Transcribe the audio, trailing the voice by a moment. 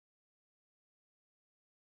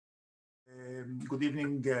Good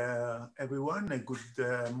evening, everyone.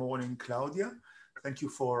 Good morning, Claudia. Thank you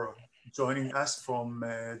for joining us from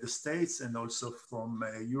the States and also from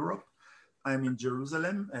Europe. I'm in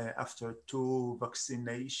Jerusalem after two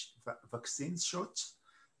vaccine shots.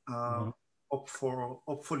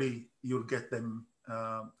 Hopefully, you'll get them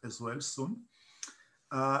as well soon.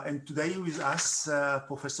 And today with us,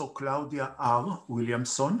 Professor Claudia R.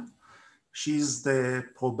 Williamson. She's the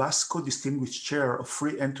Probasco Distinguished Chair of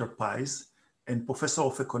Free Enterprise and Professor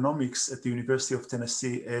of Economics at the University of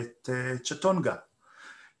Tennessee at Chattanooga.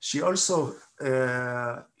 She's also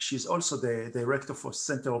the Director for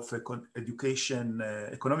Center of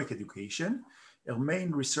Economic Education. Her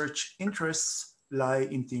main research interests lie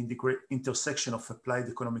in the intersection of applied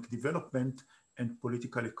economic development and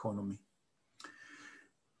political economy.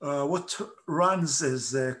 What runs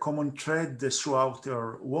as a common thread throughout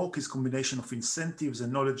our work is combination of incentives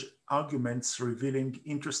and knowledge arguments revealing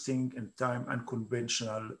interesting and time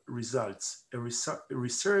unconventional results.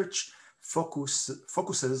 Research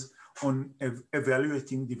focuses on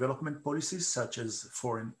evaluating development policies such as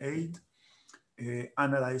foreign aid,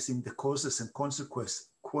 analyzing the causes and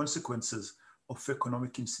consequences of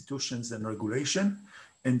economic institutions and regulation,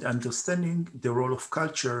 and understanding the role of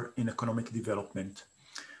culture in economic development.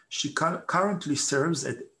 She currently serves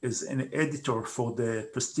as an editor for the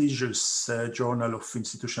prestigious Journal of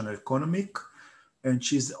Institutional Economic, and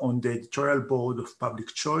she's on the editorial board of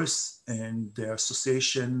Public Choice and the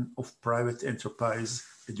Association of Private Enterprise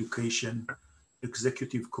Education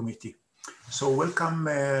Executive Committee. So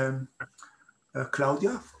welcome,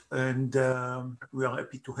 Claudia, and we are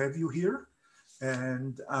happy to have you here.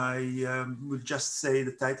 And I will just say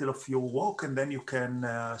the title of your work, and then you can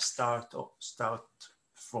start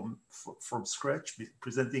from scratch,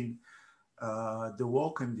 presenting the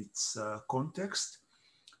work and its context.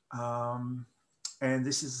 And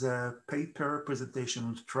this is a paper presentation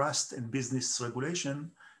on trust and business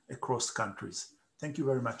regulation across countries. Thank you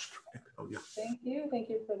very much, Claudia. Thank you. Thank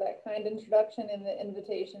you for that kind introduction and the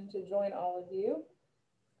invitation to join all of you.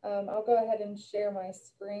 I'll go ahead and share my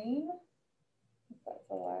screen, if that's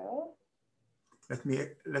allowed.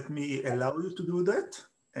 Let me allow you to do that.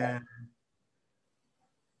 And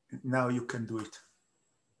now you can do it.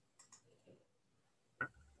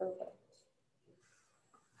 Perfect.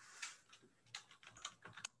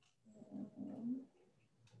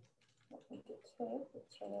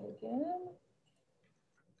 Let's try that again.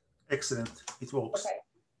 Excellent. It works. Okay.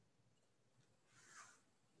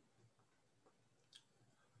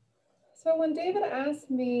 So when David asked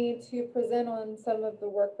me to present on some of the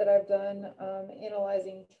work that I've done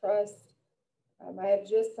analyzing trust, I have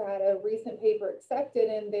just had a recent paper accepted,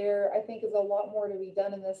 and there I think is a lot more to be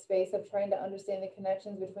done in this space of trying to understand the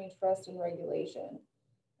connections between trust and regulation.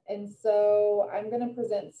 And so I'm going to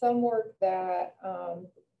present some work that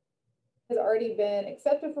has already been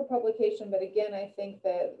accepted for publication. But again, I think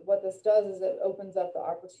that what this does is it opens up the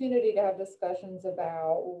opportunity to have discussions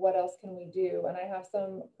about what else can we do. And I have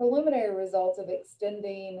some preliminary results of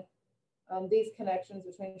extending these connections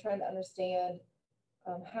between trying to understand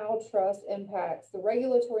how trust impacts the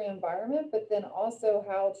regulatory environment, but then also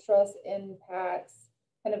how trust impacts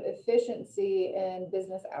kind of efficiency and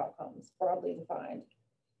business outcomes, broadly defined.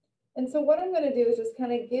 And so what I'm going to do is just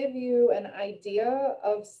kind of give you an idea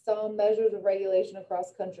of some measures of regulation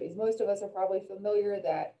across countries. Most of us are probably familiar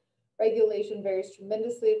that regulation varies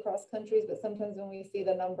tremendously across countries, but sometimes when we see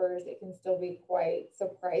the numbers, it can still be quite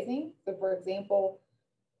surprising. So for example,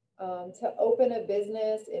 to open a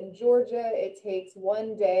business in Georgia, it takes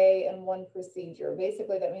 1 day and one procedure.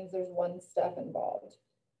 Basically, that means there's one step involved.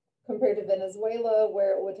 Compared to Venezuela,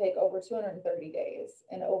 where it would take over 230 days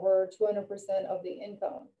and over 200% of the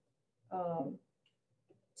income.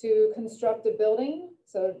 To construct a building,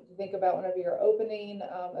 so think about whenever you're opening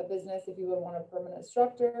a business, if you would want a permanent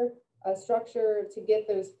structure to get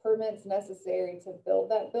those permits necessary to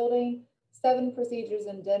build that building, 7 procedures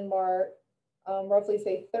in Denmark, roughly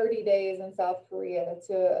say 30 days in South Korea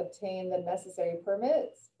to obtain the necessary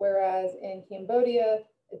permits, whereas in Cambodia,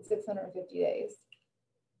 it's 650 days.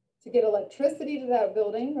 To get electricity to that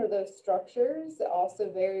building or those structures, it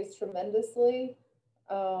also varies tremendously.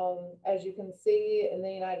 As you can see, in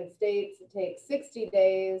the United States, it takes 60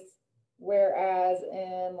 days, whereas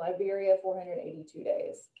in Liberia, 482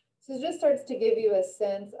 days. So it just starts to give you a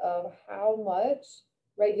sense of how much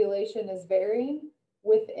regulation is varying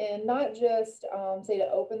within not just, say, to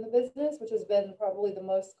open the business, which has been probably the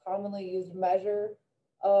most commonly used measure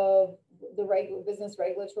of the business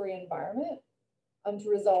regulatory environment. To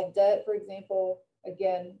resolve debt, for example,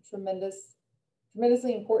 again,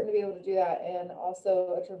 tremendously important to be able to do that, and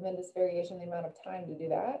also a tremendous variation in the amount of time to do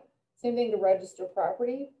that. Same thing to register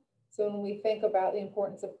property. So when we think about the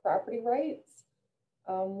importance of property rights,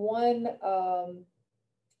 one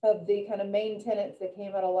of the kind of main tenets that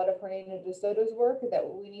came out of a lot of Fernando de Soto's work that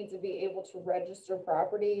we need to be able to register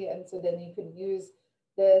property. And so then you could use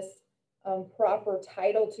this proper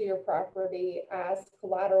title to your property as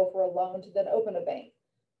collateral for a loan to then open a bank.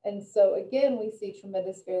 And so again, we see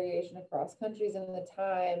tremendous variation across countries in the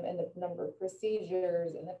time and the number of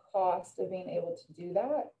procedures and the cost of being able to do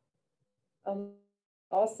that.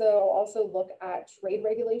 Also look at trade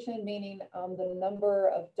regulation, meaning the number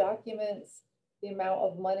of documents, the amount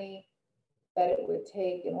of money that it would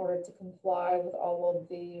take in order to comply with all of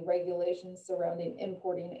the regulations surrounding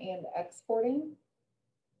importing and exporting.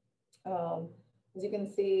 As you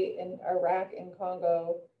can see in Iraq and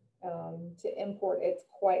Congo, to import, it's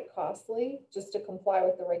quite costly just to comply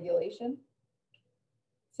with the regulation.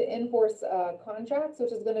 To enforce contracts,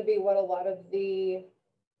 which is going to be what a lot of the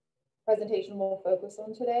presentation will focus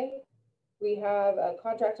on today. We have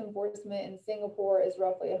contract enforcement in Singapore is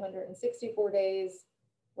roughly 164 days,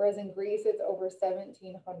 whereas in Greece it's over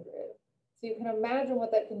 1,700. So you can imagine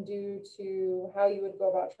what that can do to how you would go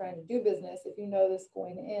about trying to do business if you know this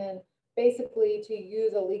going in. Basically, to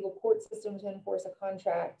use a legal court system to enforce a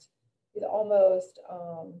contract is almost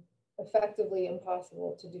effectively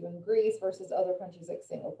impossible to do in Greece versus other countries like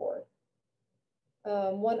Singapore.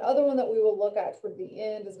 One other one that we will look at toward the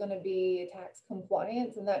end is going to be tax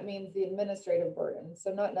compliance, and that means the administrative burden.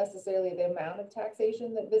 So not necessarily the amount of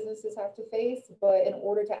taxation that businesses have to face, but in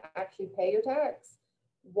order to actually pay your tax,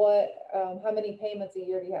 how many payments a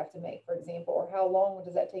year do you have to make, for example, or how long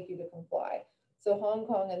does that take you to comply? So Hong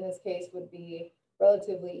Kong in this case would be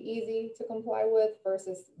relatively easy to comply with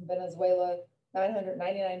versus Venezuela,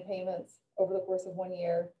 999 payments over the course of 1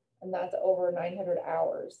 year, and that's over 900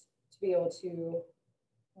 hours to be able to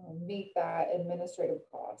meet that administrative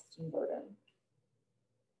cost and burden.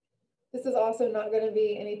 This is also not going to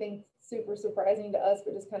be anything super surprising to us,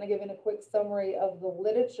 but just kind of giving a quick summary of the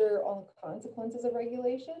literature on consequences of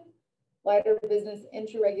regulation. Lighter business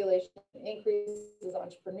entry regulation increases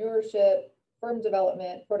entrepreneurship, firm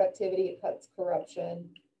development, productivity, it cuts corruption.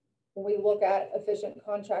 When we look at efficient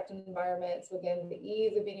contract environments, so again, the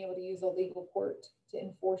ease of being able to use a legal court to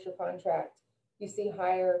enforce your contract, you see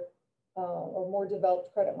higher or more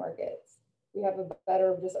developed credit markets. We have a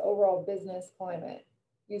better just overall business climate.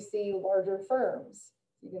 You see larger firms.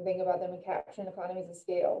 You can think about them in capturing economies of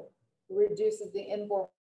scale. It reduces the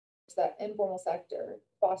informal sector,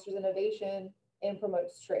 fosters innovation, and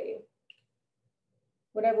promotes trade.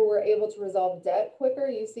 Whenever we're able to resolve debt quicker,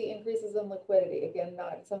 you see increases in liquidity. Again,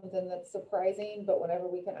 not something that's surprising, but whenever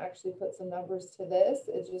we can actually put some numbers to this,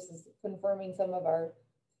 it just is confirming some of our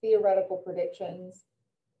theoretical predictions.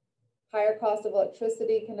 Higher cost of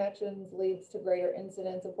electricity connections leads to greater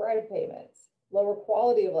incidence of bribe payments, lower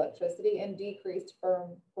quality of electricity, and decreased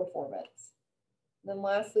firm performance. And then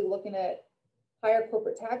lastly, looking at higher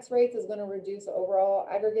corporate tax rates is going to reduce overall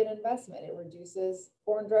aggregate investment. It reduces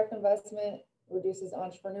foreign direct investment, reduces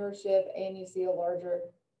entrepreneurship, and you see a larger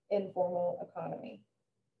informal economy.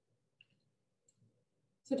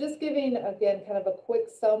 So just giving, again, kind of a quick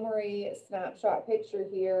summary snapshot picture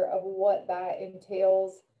here of what that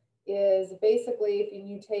entails is basically if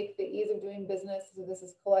you take the ease of doing business, so this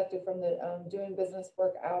is collected from the doing business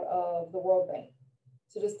work out of the World Bank.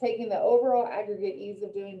 So just taking the overall aggregate ease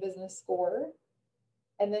of doing business score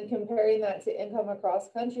and then comparing that to income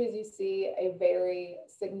across countries, you see a very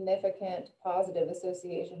significant positive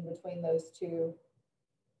association between those two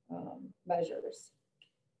measures.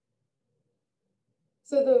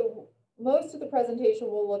 So most of the presentation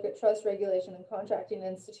will look at trust regulation and contracting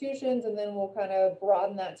institutions, and then we'll kind of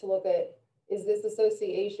broaden that to look at, is this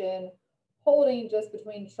association holding just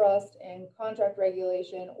between trust and contract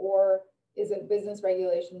regulation, or is it business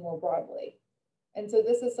regulation more broadly? And so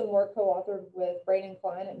this is some work co-authored with Brain and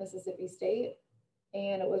Klein at Mississippi State,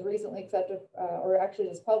 and it was recently accepted, or actually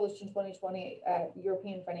just published in 2020 at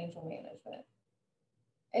European Financial Management.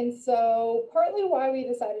 And so partly why we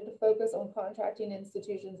decided to focus on contracting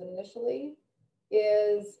institutions initially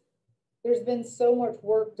is there's been so much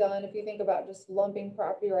work done, if you think about just lumping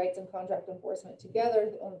property rights and contract enforcement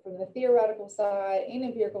together from the theoretical side and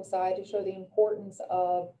empirical side to show the importance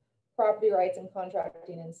of property rights and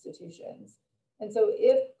contracting institutions. And so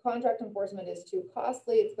if contract enforcement is too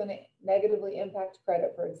costly, it's going to negatively impact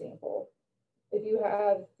credit, for example. If you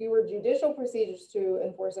have fewer judicial procedures to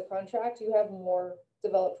enforce a contract, you have more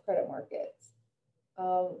developed credit markets.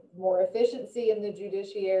 More efficiency in the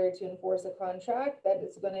judiciary to enforce a contract, that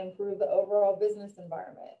is going to improve the overall business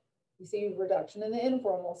environment. You see reduction in the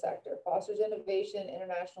informal sector, fosters innovation,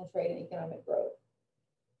 international trade, and economic growth.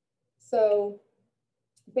 So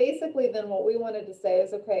basically then what we wanted to say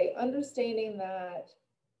is, okay, understanding that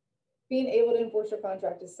being able to enforce your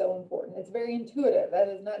contract is so important. It's very intuitive. That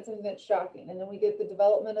is not something that's shocking. And then we get the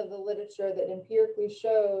development of the literature that empirically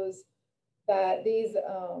shows that these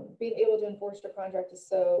being able to enforce your contract is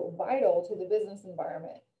so vital to the business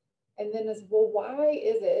environment. And then is, well, why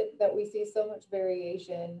is it that we see so much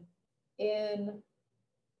variation in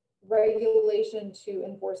regulation to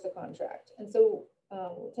enforce the contract? And so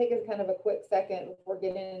we'll take a kind of a quick second before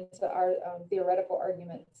getting into our theoretical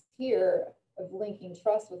arguments here of linking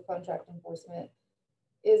trust with contract enforcement,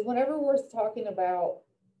 is whenever we're talking about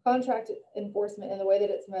contract enforcement and the way that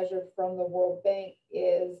it's measured from the World Bank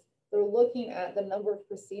is they're looking at the number of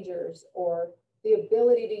procedures or the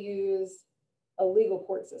ability to use a legal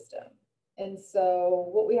court system. And so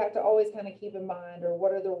what we have to always kind of keep in mind are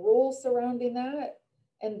what are the rules surrounding that,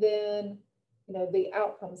 and then the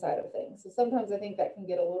outcome side of things. So sometimes I think that can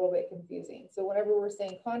get a little bit confusing. So whenever we're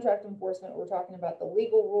saying contract enforcement, we're talking about the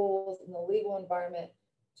legal rules and the legal environment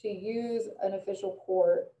to use an official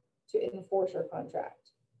court to enforce your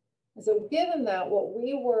contract. And so given that, what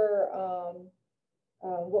we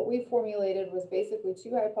formulated was basically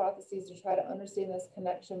two hypotheses to try to understand this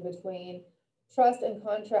connection between trust and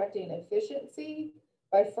contracting efficiency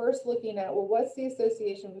by first looking at, well, what's the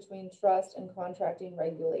association between trust and contracting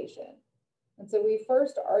regulation? And so we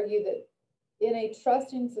first argue that in a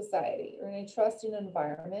trusting society or in a trusting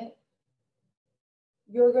environment,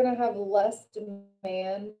 you're going to have less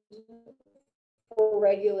demand for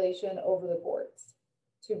regulation over the courts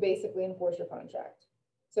to basically enforce your contract.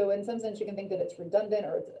 So in some sense, you can think that it's redundant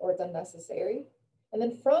or it's unnecessary. And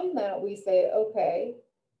then from that, we say, okay,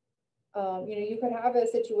 you could have a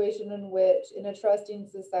situation in which in a trusting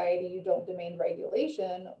society, you don't demand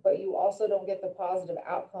regulation, but you also don't get the positive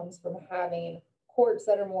outcomes from having courts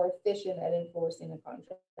that are more efficient at enforcing the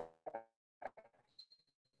contract.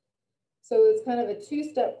 So it's kind of a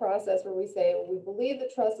two-step process where we say, well, we believe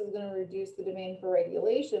that trust is going to reduce the demand for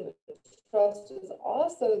regulation, but trust is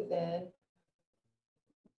also then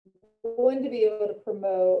going to be able to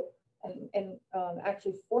promote and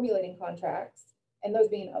actually formulating contracts and those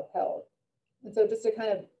being upheld. And so just to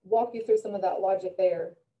kind of walk you through some of that logic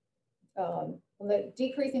there,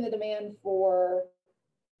 decreasing the demand for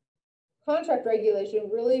contract regulation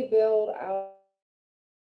really build out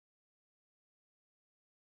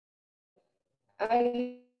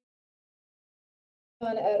et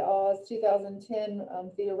al.'s 2010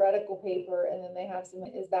 theoretical paper, and then they have some,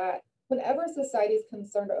 is that whenever society is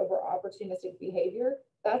concerned over opportunistic behavior,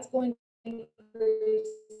 that's going to increase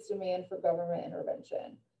demand for government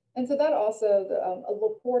intervention. And so that also,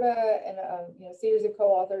 Laporta and a series of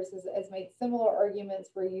co-authors has made similar arguments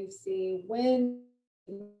where you see when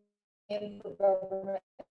demand for government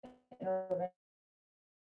intervention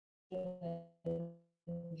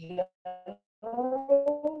in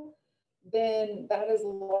general, then that is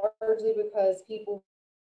largely because people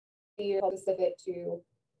fear specific to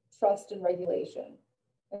trust and regulation.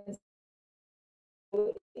 And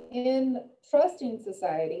so in trusting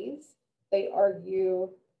societies, they argue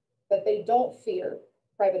that they don't fear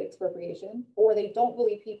private expropriation, or they don't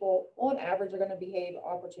believe people on average are going to behave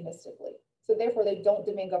opportunistically. So therefore they don't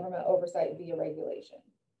demand government oversight via regulation.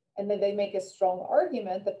 And then they make a strong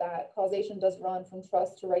argument that that causation does run from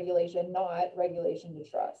trust to regulation, not regulation to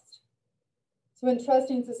trust. So in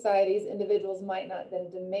trusting societies, individuals might not then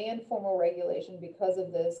demand formal regulation because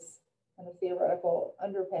of this kind of theoretical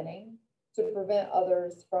underpinning to prevent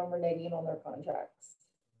others from reneging on their contracts.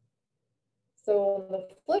 So on the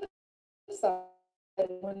flip side,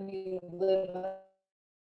 when you live in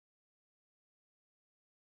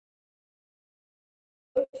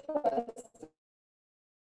a trust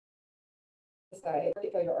society,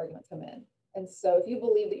 your arguments come in. And so if you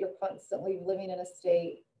believe that you're constantly living in a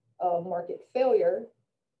state of market failure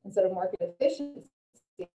instead of market efficiency,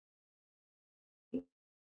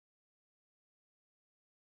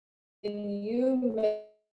 then you may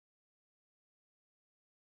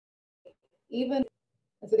even,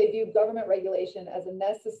 and so they view government regulation as a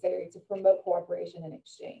necessary to promote cooperation and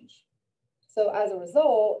exchange. So as a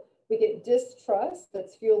result, we get distrust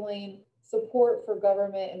that's fueling support for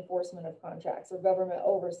government enforcement of contracts or government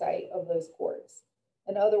oversight of those courts.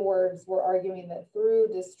 In other words, we're arguing that through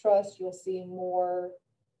distrust, you'll see more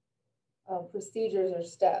procedures or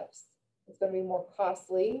steps. It's going to be more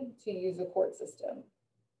costly to use a court system.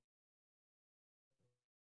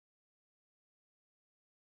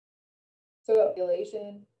 So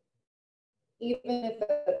regulation, even if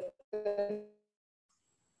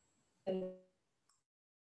it's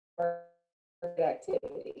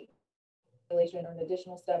activity, regulation or an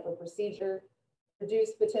additional step or procedure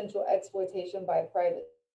reduce potential exploitation by private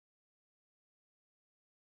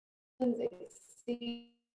exceed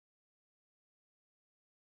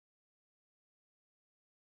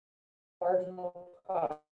marginal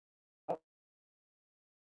cost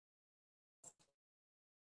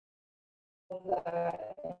of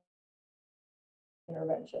that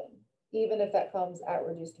intervention, even if that comes at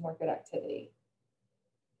reduced market activity.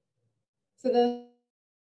 So then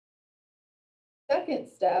second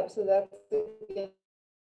step, so that's the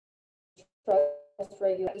trust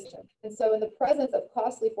regulation. And so in the presence of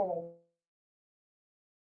costly formal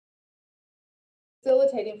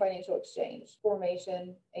facilitating financial exchange,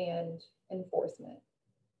 formation, and enforcement.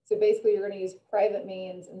 So basically you're going to use private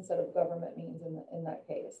means instead of government means in that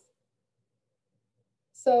case.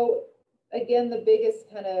 So again, the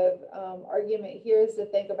biggest kind of argument here is to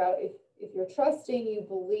think about if you're trusting, you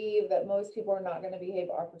believe that most people are not going to behave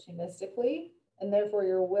opportunistically, and therefore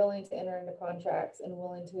you're willing to enter into contracts and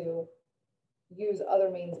willing to use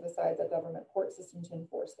other means besides a government court system to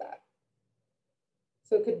enforce that.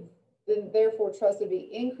 So it could then therefore trust would be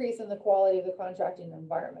increase in the quality of the contracting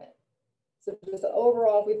environment. So just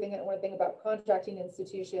overall, if we want to think about contracting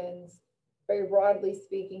institutions, very broadly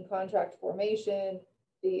speaking, contract formation,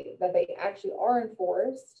 that they actually are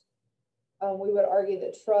enforced, we would argue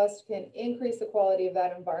that trust can increase the quality of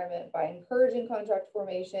that environment by encouraging contract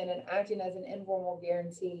formation and acting as an informal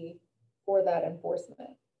guarantee for that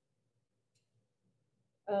enforcement.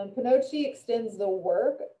 Pinocci extends the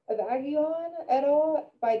work of Aguillon et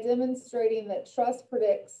al. By demonstrating that trust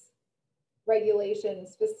predicts regulation,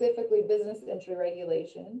 specifically business entry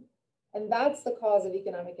regulation, and that's the cause of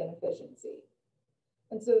economic inefficiency.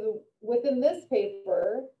 And so within this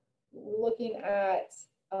paper, we're looking at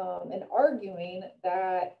and arguing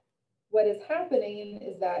that what is happening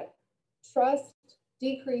is that trust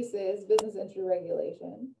decreases business entry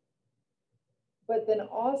regulation, but then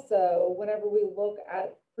also whenever we look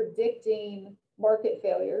at predicting market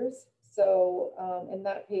failures, so in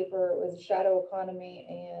that paper it was shadow economy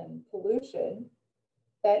and pollution,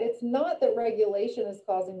 that it's not that regulation is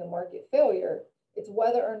causing the market failure, it's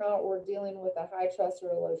whether or not we're dealing with a high trust or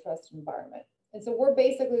a low trust environment. And so we're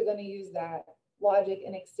basically going to use that logic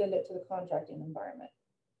and extend it to the contracting environment.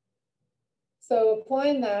 So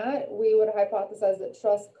applying that, we would hypothesize that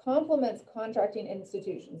trust complements contracting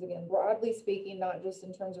institutions, again, broadly speaking, not just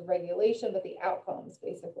in terms of regulation, but the outcomes,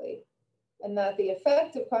 basically. And that the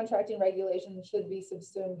effect of contracting regulation should be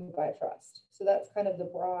subsumed by trust. So that's kind of the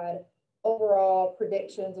broad overall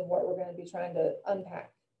predictions of what we're going to be trying to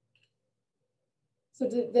unpack. So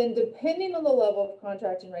then depending on the level of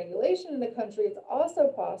contracting regulation in a country, it's also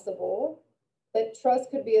possible that trust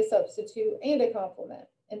could be a substitute and a complement.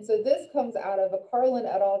 And so this comes out of a Carlin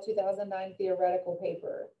et al. 2009 theoretical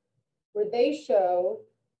paper, where they show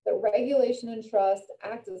that regulation and trust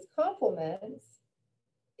act as complements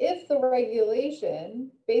if the regulation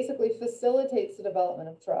basically facilitates the development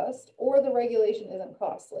of trust or the regulation isn't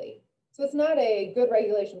costly. So it's not a good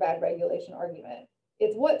regulation, bad regulation argument.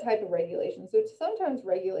 It's what type of regulation. So sometimes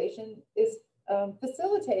regulation is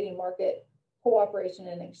facilitating market cooperation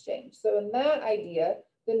and exchange. So in that idea,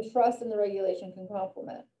 then trust and the regulation can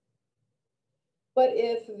complement. But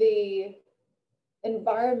if the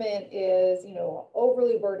environment is,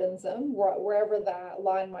 overly burdensome, wherever that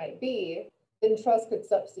line might be, then trust could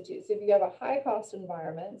substitute. So if you have a high cost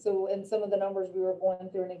environment, so in some of the numbers we were going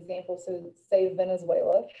through an example, so say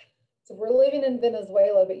Venezuela. So if we're living in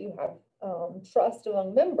Venezuela, but you have trust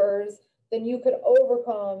among members, then you could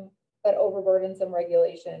overcome that overburdensome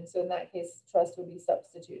regulation. So in that case, trust would be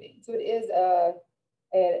substituting. So it is a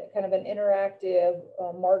kind of an interactive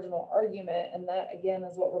marginal argument, and that again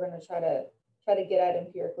is what we're going to try to get at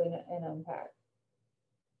empirically and unpack.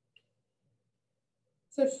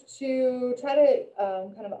 So to try to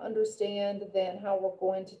kind of understand then how we're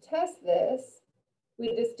going to test this,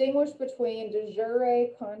 we distinguish between de jure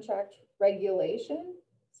contract regulation.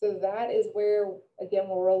 So that is where, again,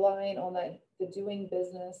 we're relying on the doing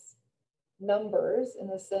business numbers in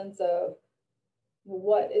the sense of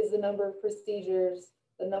what is the number of procedures,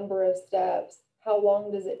 the number of steps, how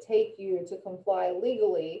long does it take you to comply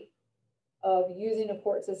legally of using a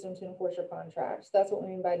court system to enforce your contracts. That's what we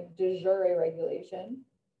mean by de jure regulation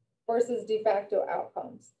versus de facto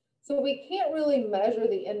outcomes. So we can't really measure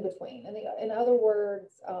the in-between. In other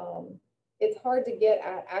words, it's hard to get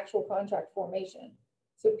at actual contract formation.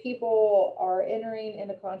 So people are entering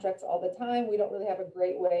into contracts all the time. We don't really have a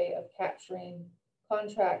great way of capturing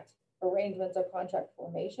contract arrangements or contract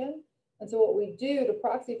formation. And so what we do to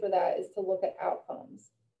proxy for that is to look at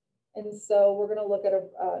outcomes. And so we're going to look at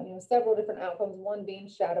several different outcomes, one being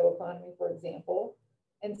shadow economy, for example.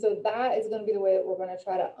 And so that is going to be the way that we're going to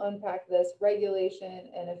try to unpack this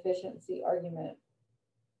regulation and efficiency argument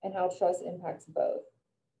and how trust impacts both.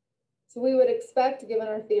 So we would expect, given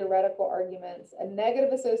our theoretical arguments, a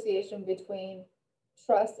negative association between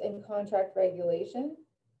trust and contract regulation,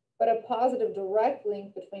 but a positive direct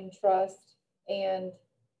link between trust and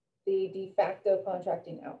the de facto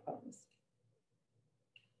contracting outcomes.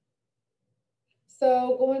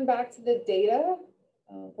 So going back to the data,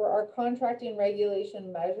 for our contracting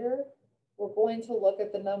regulation measure, we're going to look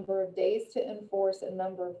at the number of days to enforce a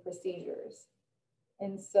number of procedures.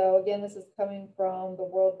 And so again, this is coming from the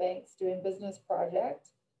World Bank's Doing Business project.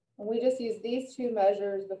 And we just use these two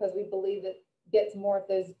measures because we believe it gets more of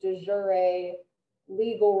those de jure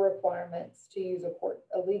legal requirements to use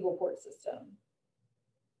a legal court system.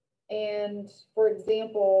 And for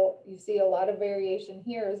example, you see a lot of variation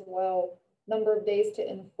here as well. Number of days to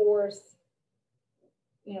enforce,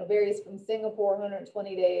 varies from Singapore,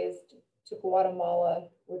 120 days, to Guatemala,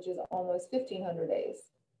 which is almost 1,500 days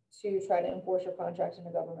to try to enforce your contract in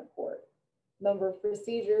a government court. Number of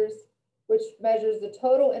procedures, which measures the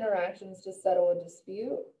total interactions to settle a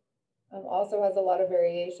dispute, also has a lot of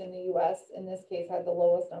variation. The US, in this case, had the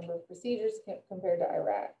lowest number of procedures compared to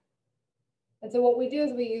Iraq. And so what we do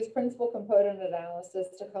is we use principal component analysis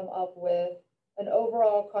to come up with an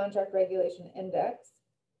overall contract regulation index,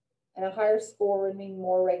 and a higher score would mean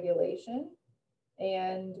more regulation.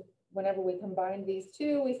 And whenever we combine these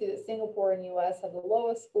two, we see that Singapore and US have the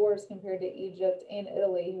lowest scores compared to Egypt and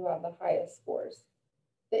Italy, who have the highest scores.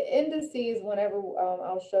 The indices, whenever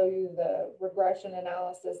I'll show you the regression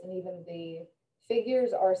analysis and even the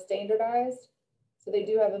figures, are standardized. So they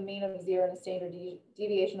do have a mean of 0 and a standard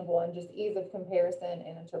deviation of 1, just ease of comparison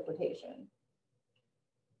and interpretation.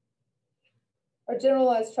 Our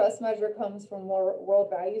generalized trust measure comes from world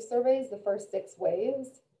value surveys, the first 6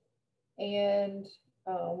 waves. And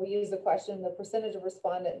we use the question, the percentage of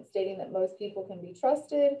respondents stating that most people can be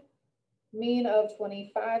trusted, mean of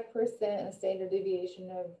 25%, a standard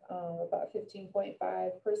deviation of about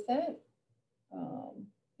 15.5%.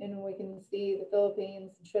 And we can see the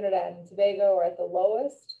Philippines, Trinidad, and Tobago are at the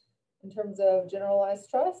lowest in terms of generalized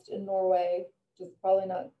trust, and Norway, which is probably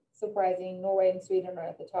not surprising, Norway and Sweden are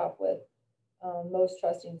at the top with most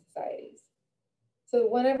trusting societies. So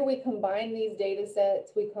whenever we combine these data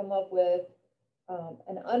sets, we come up with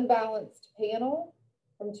an unbalanced panel.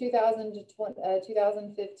 From 2000 to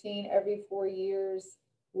 2015, every 4 years,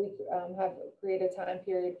 we have created a time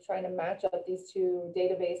period trying to match up these two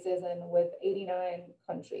databases, and with 89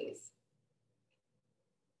 countries.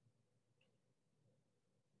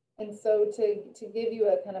 And so to give you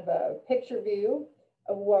a kind of a picture view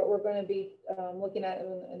of what we're going to be looking at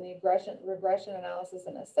in the regression analysis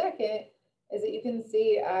in a second, is that you can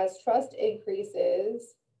see as trust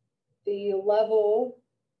increases, the level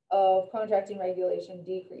of contracting regulation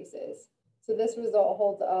decreases. So this result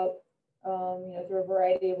holds up through a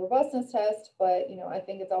variety of robustness tests, but I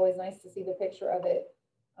think it's always nice to see the picture of it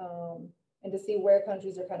and to see where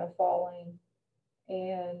countries are kind of falling.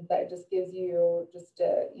 And that just gives you just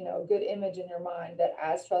a good image in your mind that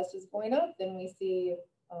as trust is going up, then we see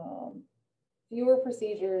fewer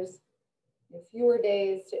procedures, fewer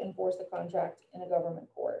days to enforce a contract in a government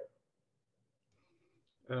court.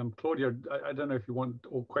 Claudia, I don't know if you want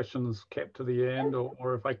all questions kept to the end,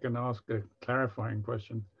 or if I can ask a clarifying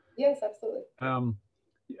question. Yes, absolutely.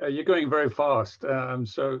 You're going very fast,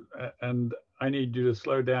 and I need you to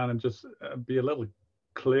slow down and just be a little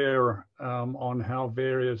clear on how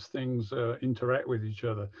various things interact with each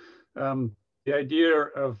other. The idea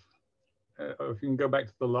of, if you can go back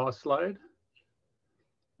to the last slide,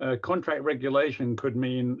 contract regulation could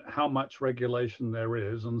mean how much regulation there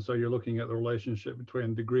is. And so you're looking at the relationship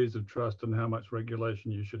between degrees of trust and how much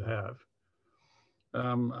regulation you should have.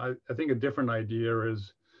 I think a different idea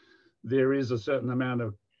is there is a certain amount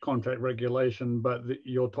of contract regulation, but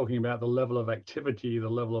you're talking about the level of activity, the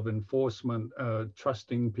level of enforcement,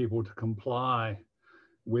 trusting people to comply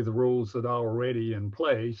with rules that are already in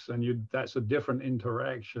place. And that's a different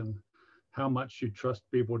interaction. How much you trust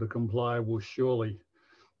people to comply will surely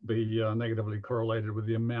be negatively correlated with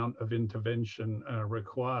the amount of intervention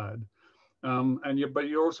required. But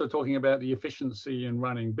you're also talking about the efficiency in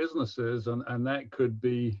running businesses, and that could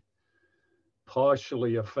be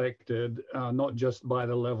partially affected, not just by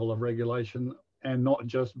the level of regulation and not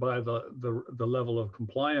just by the level of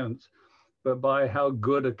compliance, but by how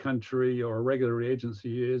good a country or a regulatory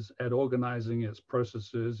agency is at organizing its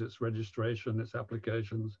processes, its registration, its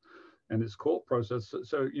applications, and its court process.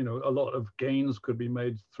 So, a lot of gains could be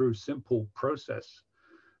made through simple process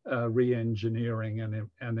re-engineering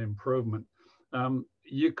and improvement.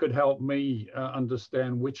 you could help me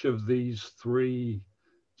understand which of these three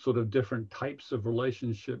sort of different types of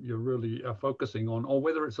relationship you're really focusing on, or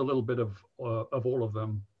whether it's a little bit of all of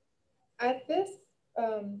them. At this,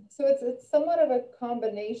 so it's somewhat of a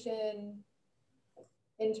combination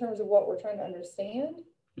in terms of what we're trying to understand.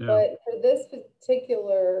 Yeah. But for this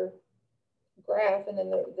particular graph and then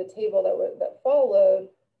the table that followed,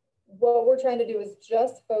 what we're trying to do is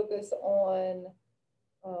just focus on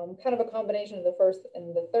kind of a combination of the first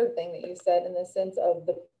and the third thing that you said, in the sense of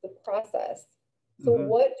the process. So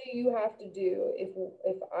what do you have to do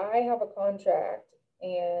if I have a contract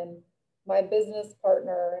and my business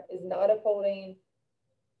partner is not upholding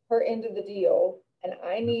her end of the deal and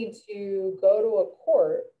I need to go to a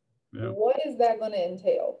court? Yeah. What is that going to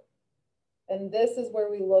entail? And this is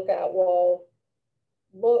where we look at, well,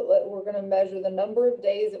 we're going to measure the number of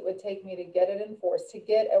days it would take me to get it enforced, to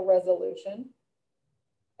get a resolution,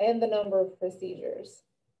 and the number of procedures.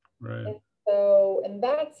 Right. And so in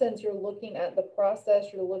that sense, you're looking at the process,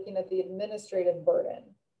 you're looking at the administrative burden.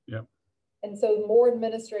 Yep. And so more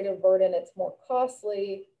administrative burden, it's more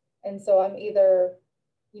costly. And so I'm either,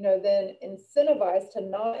 then incentivized to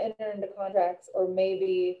not enter into contracts, or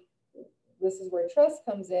maybe this is where trust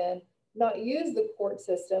comes in, not use the court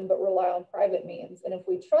system, but rely on private means. And if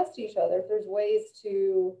we trust each other, if there's ways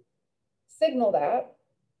to signal that,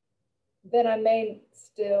 then I may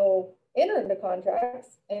still enter into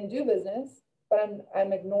contracts and do business, but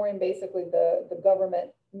I'm ignoring basically the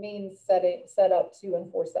government means set up to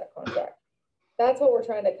enforce that contract. That's what we're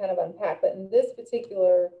trying to kind of unpack. But in this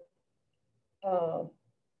particular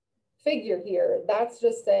figure here, that's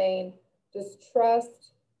just saying, does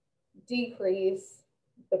trust decrease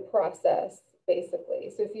the process,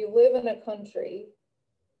 basically? So if you live in a country,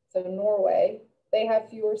 so Norway, they have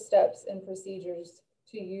fewer steps and procedures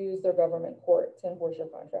to use their government court to enforce your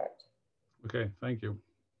contract. Okay, thank you.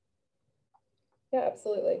 Yeah,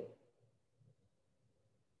 absolutely.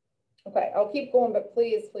 Okay, I'll keep going, but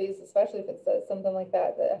please, especially if it says something like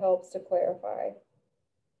that, that helps to clarify.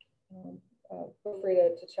 Feel free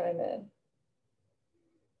to chime in.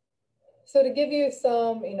 So to give you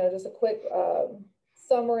some, just a quick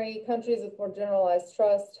summary, countries with more generalized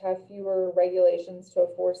trust have fewer regulations to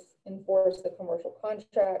enforce the commercial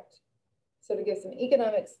contract. So to give some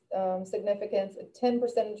economic significance, a 10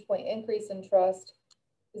 percentage point increase in trust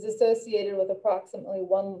is associated with approximately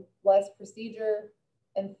 1 less procedure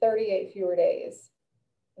and 38 fewer days.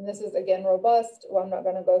 And this is, again, robust. Well, I'm not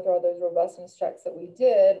going to go through all those robustness checks that we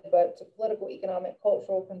did, but to political, economic,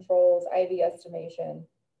 cultural controls, IV estimation,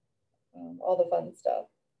 all the fun stuff.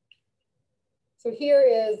 So here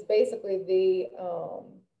is basically the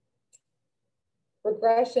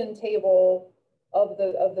regression table of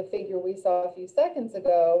the figure we saw a few seconds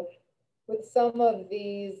ago, with some of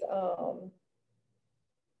these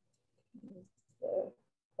the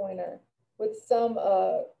pointer, with some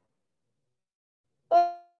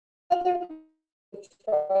other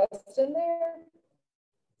trust in there.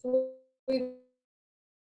 So we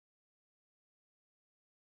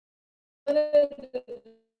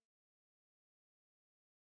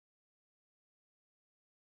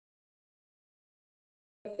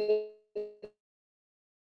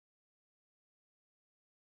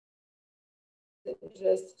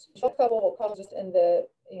just a couple just in the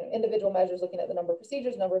individual measures, looking at the number of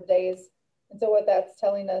procedures, number of days. And so what that's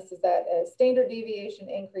telling us is that a standard deviation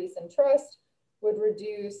increase in trust would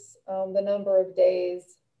reduce the number of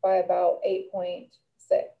days by about 8.6,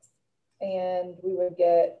 and we would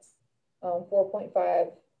get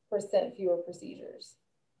 4.5% fewer procedures.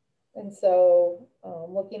 And so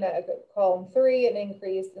looking at column 3, an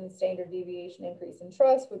increase in standard deviation increase in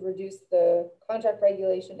trust would reduce the contract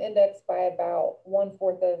regulation index by about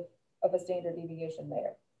 1/4 of a standard deviation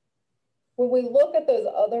there. When we look at those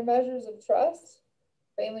other measures of trust,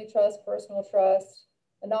 family trust, personal trust,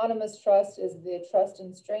 anonymous trust is the trust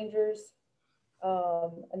in strangers,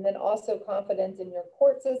 and then also confidence in your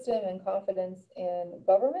court system and confidence in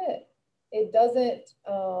government, it doesn't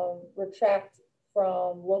retract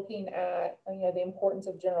from looking at the importance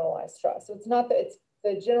of generalized trust. So it's not that it's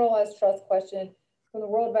the generalized trust question from the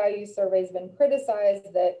World Values Survey has been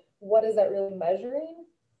criticized, that what is that really measuring?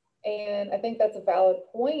 And I think that's a valid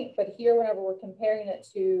point, but here whenever we're comparing it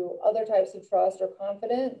to other types of trust or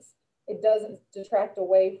confidence, it doesn't detract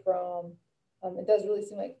away from, it does really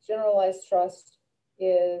seem like generalized trust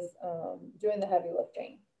is doing the heavy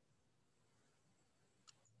lifting.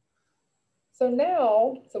 So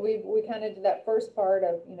now, we kind of did that first part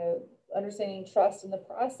of, understanding trust in the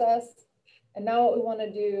process. And now what we want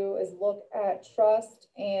to do is look at trust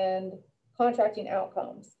and contracting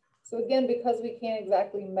outcomes. So again, because we can't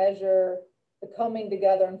exactly measure the coming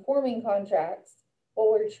together and forming contracts,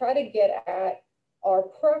 what we try to get at are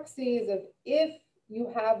proxies of, if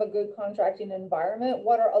you have a good contracting environment,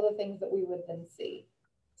 what are other things that we would then see?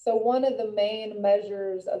 So one of the main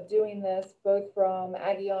measures of doing this, both from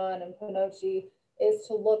Aghion and Pinocci, is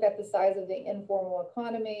to look at the size of the informal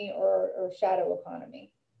economy or shadow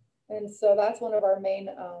economy. And so that's one of our main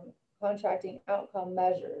contracting outcome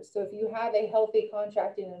measures. So if you have a healthy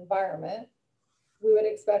contracting environment, we would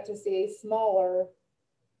expect to see a smaller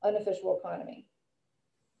unofficial economy.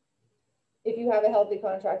 If you have a healthy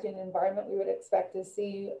contracting environment, we would expect to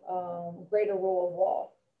see greater rule of law.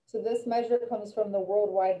 So this measure comes from the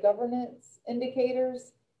worldwide governance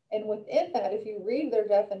indicators. And within that, if you read their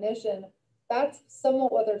definition, that's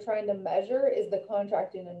somewhat what they're trying to measure is the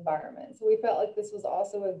contracting environment. So we felt like this was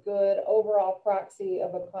also a good overall proxy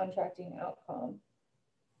of a contracting outcome.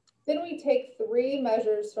 Then we take 3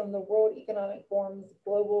 measures from the World Economic Forum's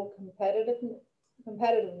Global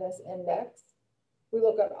Competitiveness Index. We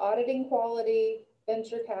look at auditing quality,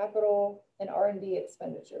 venture capital, and R&D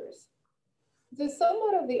expenditures. So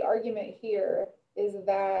somewhat of the argument here is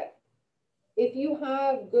that if you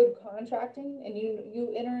have good contracting and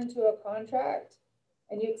you enter into a contract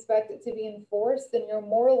and you expect it to be enforced, then you're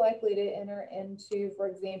more likely to enter into, for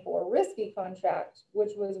example, a risky contract,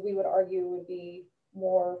 which we would argue would be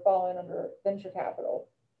more falling under venture capital,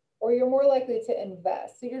 or you're more likely to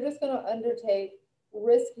invest. So you're just going to undertake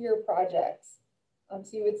riskier projects.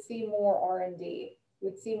 So you would see more R&D, you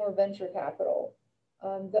would see more venture capital.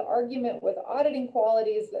 The argument with auditing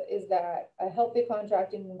quality is that a healthy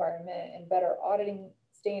contracting environment and better auditing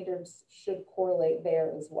standards should correlate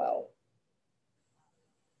there as well.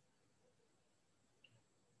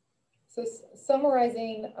 So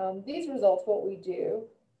summarizing these results, what we do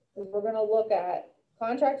is we're going to look at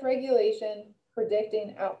contract regulation,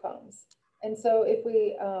 predicting outcomes. And so if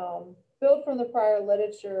we build from the prior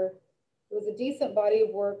literature, it was a decent body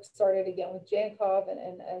of work started again with Jankov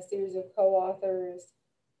and a series of co-authors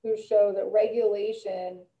who show that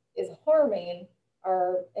regulation is harming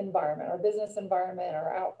our environment, our business environment,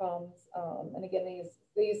 our outcomes. And again,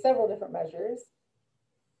 they use several different measures.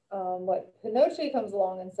 What Pinocci comes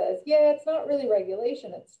along and says, yeah, it's not really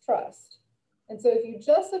regulation, it's trust. And so if you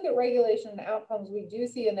just look at regulation and outcomes, we do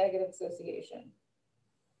see a negative association.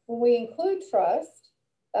 When we include trust,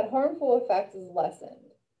 that harmful effect is lessened.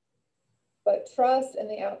 But trust and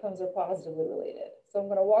the outcomes are positively related. So I'm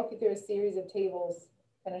going to walk you through a series of tables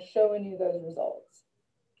kind of showing you those results.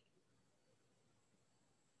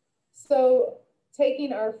 So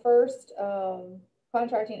taking our first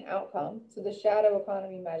contracting outcome, so the shadow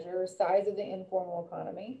economy measure, size of the informal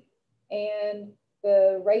economy, and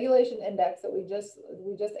the regulation index that we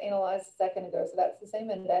just analyzed a second ago. So that's the same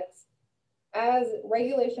index. As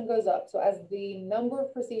regulation goes up, so as the number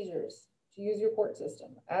of procedures to use your court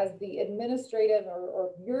system, as the administrative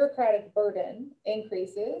or bureaucratic burden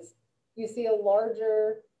increases, you see a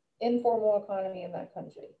larger informal economy in that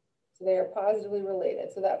country. So they are positively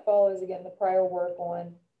related. So that follows, again, the prior work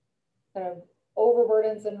on kind of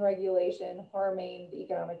overburdens and regulation harming the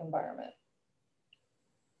economic environment.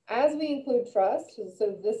 As we include trust,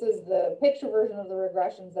 so this is the picture version of the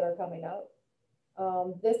regressions that are coming up.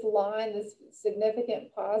 This line, this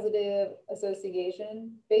significant positive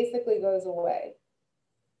association basically goes away.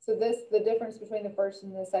 So the difference between the first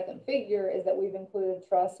and the second figure is that we've included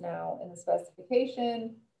trust now in the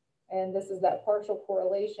specification, and this is that partial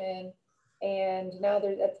correlation, and now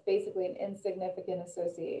that's basically an insignificant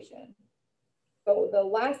association. But the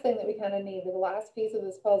last thing that we kind of need, the last piece of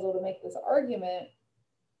this puzzle to make this argument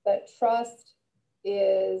that trust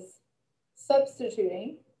is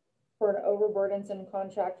substituting for an overburdensome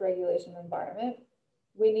contract regulation environment,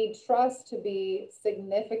 we need trust to be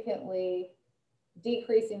significantly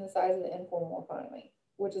decreasing the size of the informal economy,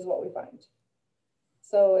 which is what we find.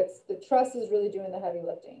 So it's the trust is really doing the heavy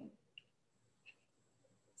lifting.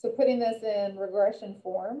 So putting this in regression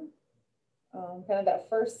form, kind of that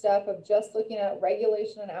first step of just looking at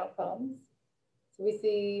regulation and outcomes. So we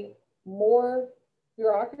see more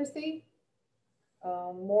bureaucracy,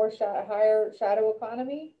 higher shadow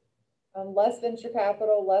economy, less venture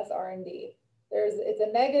capital, less R&D. It's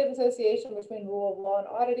a negative association between rule of law and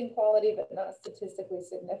auditing quality, but not statistically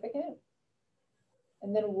significant.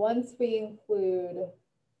 And then once we include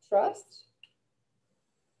trust,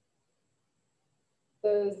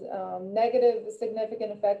 those negative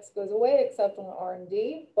significant effects goes away except on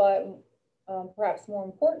R&D, but perhaps more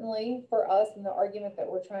importantly for us in the argument that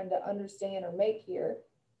we're trying to understand or make here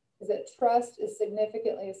is that trust is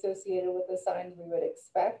significantly associated with the signs we would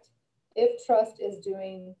expect if trust is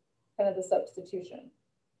doing kind of the substitution.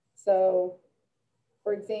 So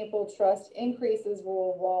For example, trust increases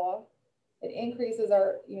rule of law. It increases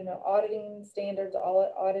our, auditing standards,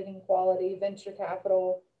 auditing quality, venture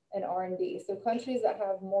capital, and R&D. So countries that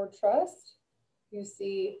have more trust, you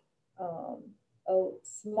see a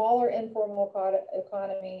smaller informal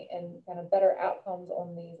economy and kind of better outcomes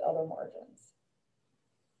on these other margins.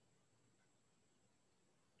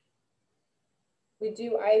 We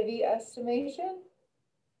do IV estimation.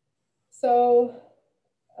 So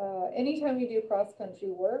anytime you do cross-country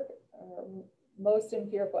work, most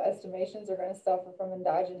empirical estimations are going to suffer from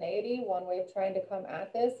endogeneity. One way of trying to come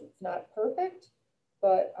at this, it's not perfect,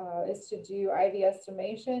 but is to do IV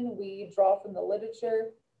estimation. We draw from the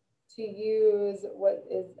literature to use what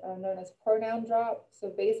is known as pronoun drop.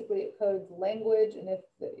 So basically it codes language, and if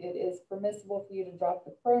it is permissible for you to drop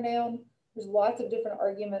the pronoun, there's lots of different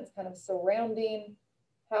arguments kind of surrounding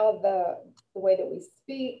how the way that we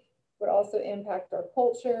speak would also impact our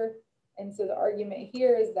culture. And so the argument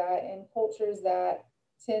here is that in cultures that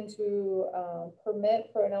tend to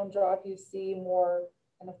permit pronoun drop, you see more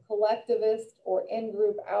kind of collectivist or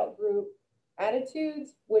in-group, out-group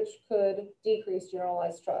attitudes, which could decrease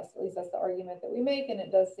generalized trust. At least that's the argument that we make, and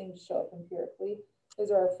it does seem to show up empirically.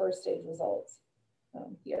 Those are our first stage results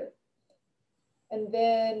here. And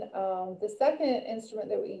then the second instrument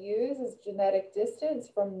that we use is genetic distance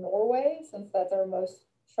from Norway, since that's our most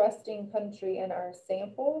trusting country in our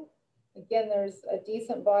sample. Again, there's a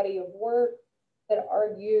decent body of work that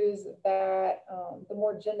argues that the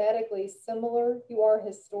more genetically similar you are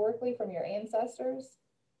historically from your ancestors,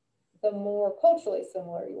 the more culturally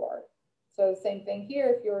similar you are. So same thing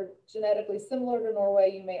here, if you're genetically similar to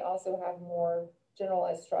Norway, you may also have more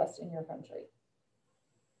generalized trust in your country.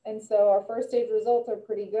 And so our first stage results are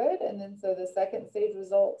pretty good. And then so the second stage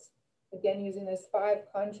results, again, using those 5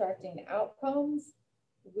 contracting outcomes,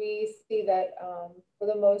 we see that for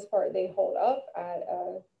the most part, they hold up at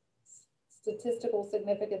a statistical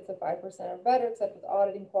significance of 5% or better, except with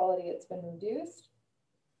auditing quality, it's been reduced.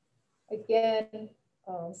 Again,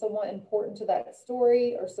 somewhat important to that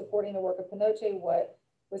story or supporting the work of Pinoche, what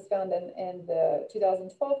was found in the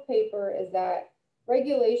 2012 paper is that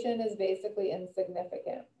regulation is basically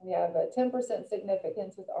insignificant. We have a 10%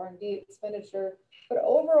 significance with R&D expenditure, but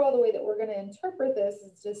overall, the way that we're going to interpret this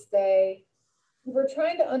is just say, we're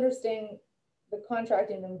trying to understand the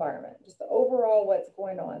contracting environment, just the overall what's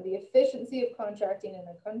going on, the efficiency of contracting in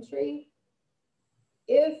a country.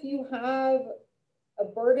 If you have a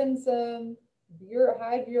burdensome,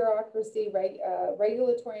 high bureaucracy,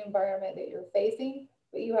 regulatory environment that you're facing,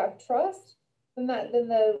 but you have trust, then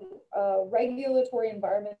the regulatory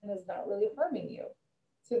environment is not really harming you.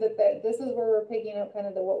 So this is where we're picking up kind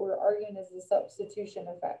of what we're arguing is the substitution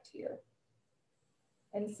effect here.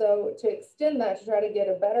 And so to extend that, to try to get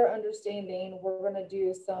a better understanding, we're going to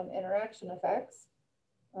do some interaction effects.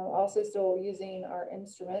 Also still using our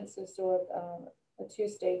instruments, so still a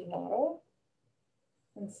 2-stage model.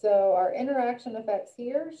 And so our interaction effects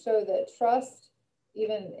here show that trust,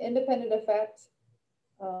 even independent effect,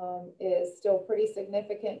 is still pretty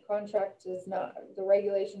significant. Contract does not, the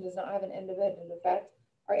regulation does not have an independent effect.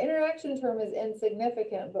 Our interaction term is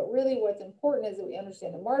insignificant, but really what's important is that we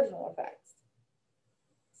understand the marginal effects.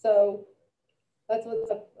 So that's what's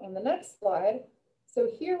up on the next slide. So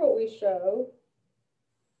here what we show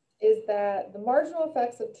is that the marginal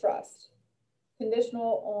effects of trust,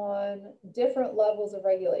 conditional on different levels of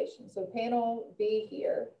regulation. So panel B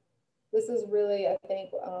here, this is really, I think,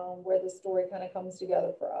 where the story kind of comes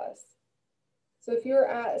together for us. So if you're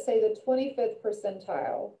at, say, the 25th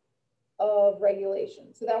percentile of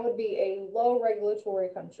regulation, so that would be a low regulatory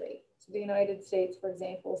country. So the United States, for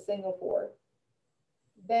example, Singapore,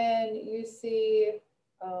 then you see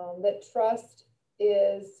that trust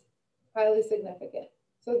is highly significant.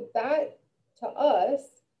 So that, to us,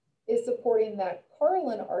 is supporting that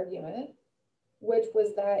Carlin argument, which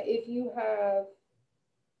was that if you have,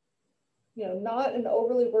 not an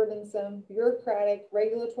overly burdensome, bureaucratic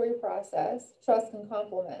regulatory process, trust can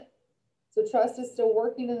complement. So trust is still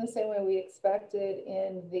working in the same way we expected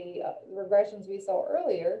in the regressions we saw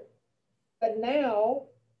earlier, but now,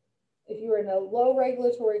 if you're in a low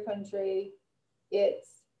regulatory country,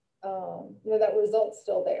 it's, that result's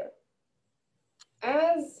still there.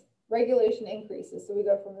 As regulation increases, so we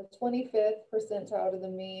go from the 25th percentile to the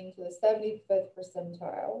mean to the 75th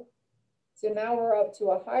percentile. So now we're up to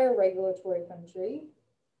a higher regulatory country.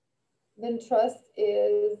 Then trust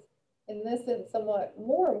is, in this sense, somewhat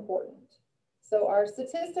more important. So our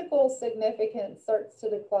statistical significance starts to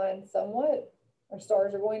decline somewhat. Our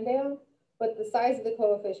stars are going down, but the size of the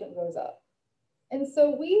coefficient goes up. And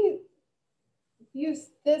so we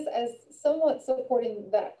use this as somewhat supporting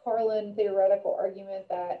that Carlin theoretical argument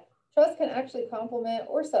that trust can actually complement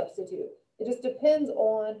or substitute. It just depends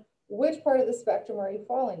on which part of the spectrum are you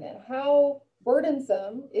falling in. How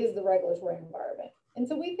burdensome is the regulatory environment? And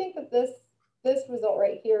so we think that this result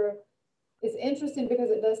right here is interesting because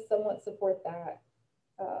it does somewhat support that,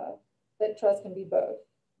 that trust can be both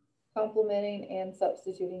complementing and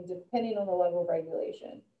substituting depending on the level of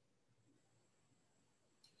regulation.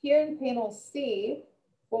 Here in panel C,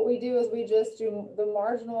 what we do is we just do the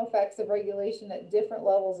marginal effects of regulation at different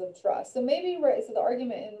levels of trust. So maybe, so the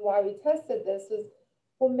argument and why we tested this was,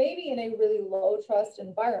 well, maybe in a really low trust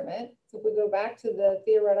environment, so if we go back to the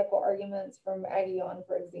theoretical arguments from Aghion,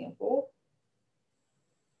 for example,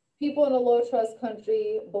 people in a low trust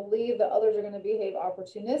country believe that others are going to behave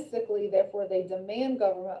opportunistically, therefore they demand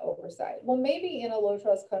government oversight. Well, maybe in a low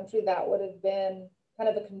trust country, that would have been kind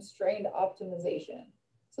of a constrained optimization.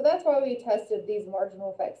 So that's why we tested these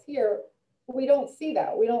marginal effects here. But we don't see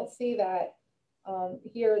that. We don't see that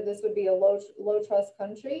here. This would be a low trust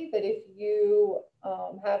country, that if you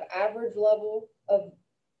have average level of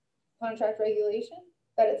contract regulation,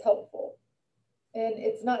 that it's helpful. And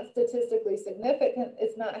it's not statistically significant.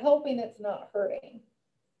 It's not helping, it's not hurting.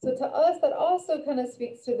 So to us, that also kind of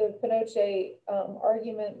speaks to the Pinochet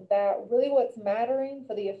argument that really what's mattering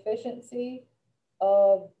for the efficiency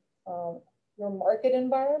of your market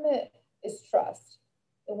environment is trust.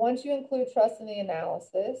 And once you include trust in the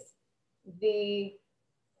analysis, the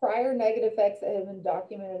prior negative effects that have been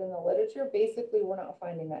documented in the literature, basically we're not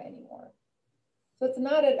finding that anymore. So it's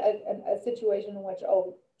not a situation in which,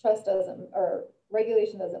 oh, trust doesn't, or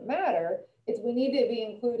regulation doesn't matter. It's we need to be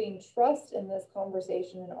including trust in this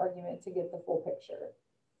conversation and argument to get the full picture.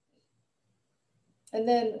 And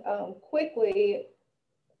then quickly,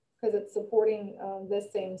 because it's supporting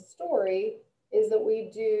this same story, is that we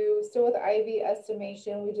do, still with IV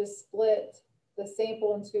estimation, we just split the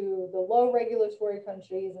sample into the low regulatory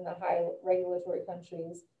countries and the high regulatory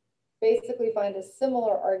countries, basically find a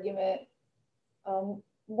similar argument,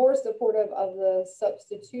 more supportive of the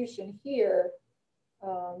substitution here.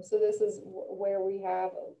 So this is where we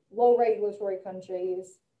have low regulatory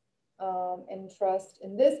countries, and trust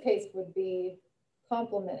in this case would be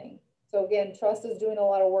complementing. So again, trust is doing a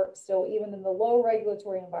lot of work still, even in the low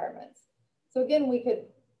regulatory environments. So again, you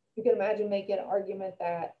could imagine making an argument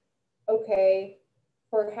that, okay,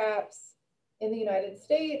 perhaps in the United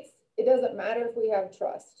States, it doesn't matter if we have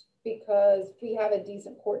trust because we have a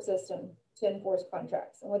decent court system to enforce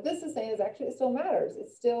contracts. And what this is saying is actually it still matters. It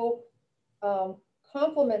still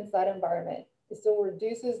complements that environment. It still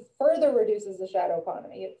further reduces the shadow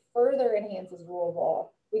economy. It further enhances rule of law.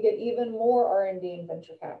 We get even more R&D and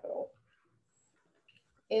venture capital.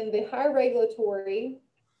 In the high regulatory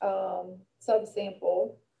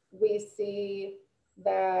subsample, we see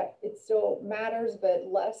that it still matters, but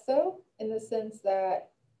less so, in the sense that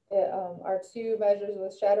our two measures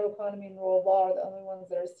with shadow economy and rule of law are the only ones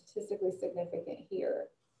that are statistically significant here.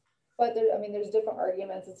 But there's different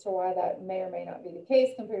arguments as to why that may or may not be the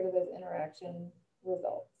case compared to those interaction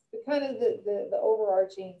results. But kind of the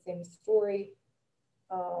overarching same story.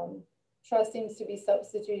 Trust seems to be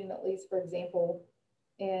substituting, at least for example,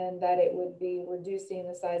 in that it would be reducing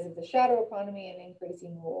the size of the shadow economy and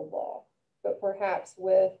increasing rule of law. But perhaps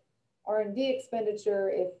with R&D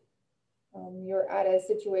expenditure, if you're at a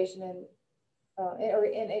situation or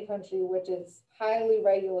in a country which is highly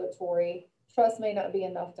regulatory, trust may not be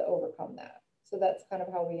enough to overcome that. So that's kind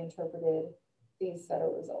of how we interpreted these set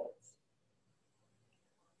of results.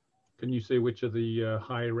 Can you say which of the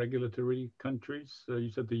high regulatory countries?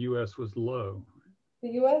 You said the US was low. The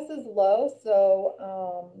US is low,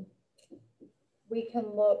 so we can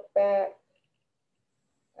look back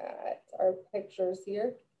at our pictures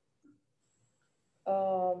here.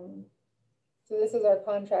 So this is our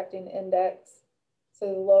contracting index. So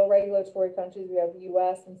the low regulatory countries, we have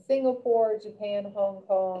US and Singapore, Japan, Hong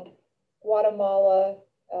Kong, Guatemala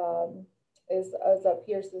is up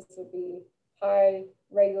here. So this would be high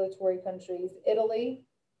regulatory countries. Italy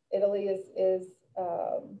does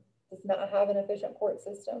not have an efficient court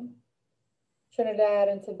system. Trinidad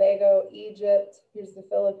and Tobago, Egypt, here's the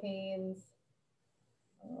Philippines,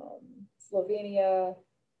 Slovenia,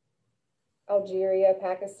 Algeria,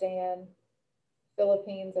 Pakistan,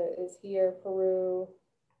 Philippines is here, Peru.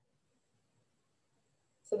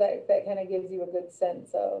 So that kind of gives you a good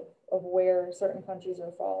sense of where certain countries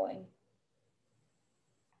are falling.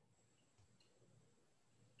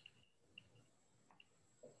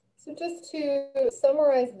 So just to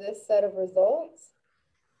summarize this set of results,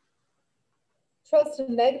 trust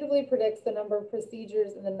negatively predicts the number of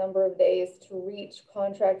procedures and the number of days to reach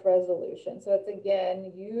contract resolution. So it's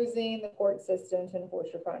again using the court system to enforce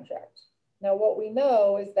your contract. Now, what we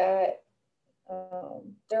know is that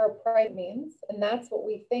there are private means, and that's what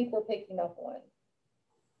we think we're picking up on.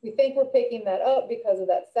 We think we're picking that up because of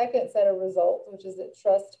that second set of results, which is that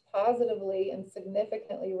trust positively and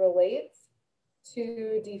significantly relates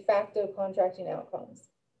to de facto contracting outcomes.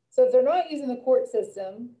 So if they're not using the court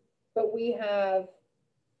system, but we have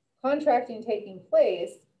contracting taking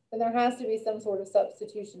place, then there has to be some sort of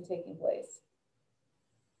substitution taking place.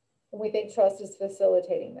 And we think trust is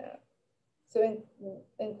facilitating that. So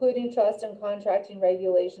including trust and contracting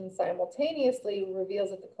regulations simultaneously reveals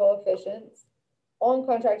that the coefficients on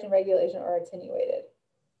contracting regulation are attenuated,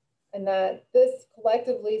 and that this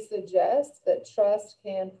collectively suggests that trust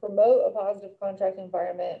can promote a positive contract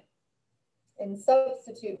environment and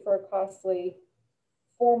substitute for a costly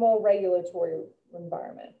formal regulatory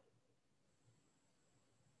environment.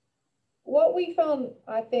 What we found,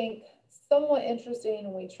 I think, somewhat interesting,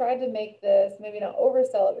 and we tried to make this, maybe not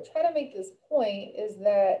oversell it, but try to make this point, is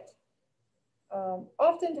that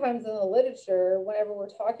oftentimes in the literature, whenever we're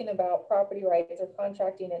talking about property rights or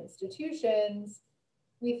contracting institutions,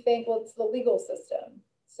 we think, well, it's the legal system.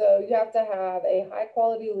 So you have to have a high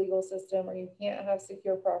quality legal system, or you can't have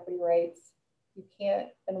secure property rights. You can't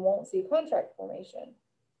and won't see contract formation.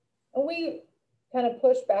 And we kind of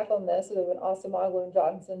pushed back on this with an Osomoglu and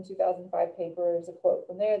Johnson 2005 paper. There's a quote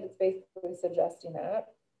from there that's basically suggesting that.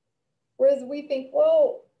 Whereas we think,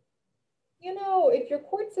 well, you know, if your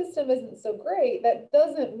court system isn't so great, that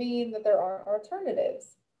doesn't mean that there aren't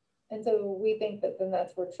alternatives. And so we think that then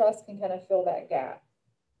that's where trust can kind of fill that gap.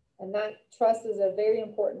 And that trust is a very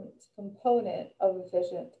important component of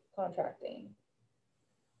efficient contracting.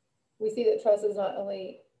 We see that trust is not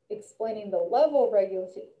only explaining the level of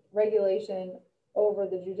regulation over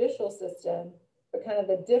the judicial system, but kind of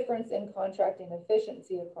the difference in contracting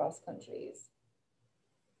efficiency across countries.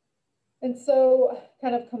 And so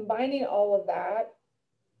kind of combining all of that,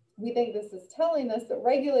 we think this is telling us that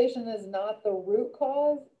regulation is not the root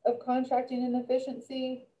cause of contracting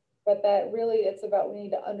inefficiency, but that really it's about, we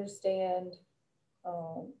need to understand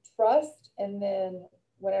trust. And then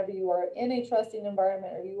whenever you are in a trusting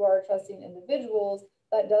environment or you are trusting individuals,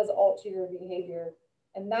 that does alter your behavior.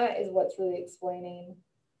 And that is what's really explaining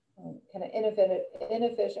kind of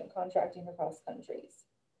inefficient contracting across countries.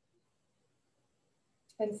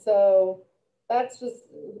 And so that's just,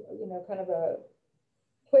 you know, kind of a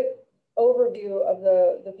quick overview of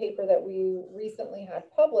the paper that we recently had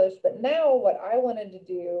published. But now what I wanted to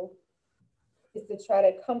do is to try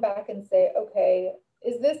to come back and say, okay,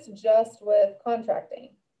 is this just with contracting?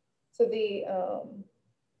 So the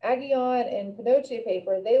Aguillon and Pinoche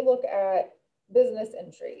paper, they look at business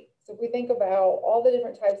entry. So if we think about all the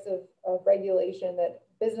different types of regulation that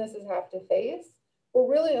businesses have to face, we're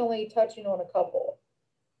really only touching on a couple.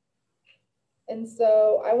 And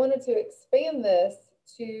so I wanted to expand this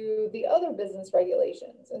to the other business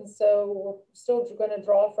regulations. And so we're still going to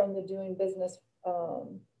draw from the doing business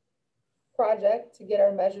project to get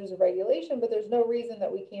our measures of regulation, but there's no reason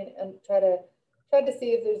that we can't try to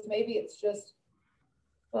see if there's, maybe it's just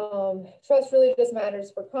trust really just matters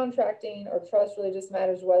for contracting, or trust really just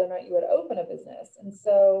matters whether or not you would open a business. And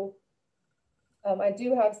so I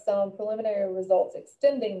do have some preliminary results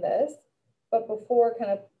extending this, but before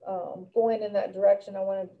kind of going in that direction, I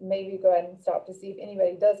want to maybe go ahead and stop to see if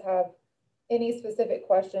anybody does have any specific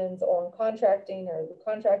questions on contracting or the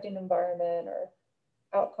contracting environment or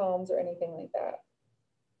outcomes or anything like that.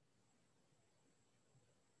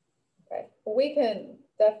 Okay, well, we can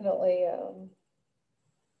definitely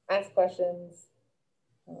ask questions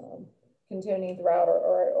continuing throughout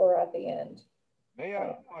or at the end. May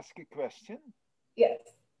I ask a question? Yes.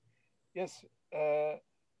 Yes.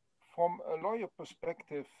 From a lawyer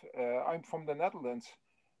perspective, I'm from the Netherlands,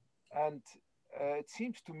 and it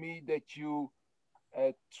seems to me that you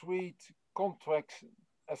treat contracts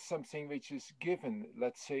as something which is given.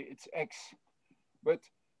 Let's say it's X. But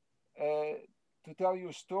to tell you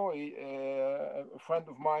a story, a friend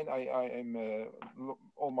of mine, I am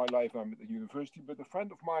all my life I'm at the university, but a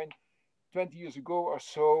friend of mine, 20 years ago or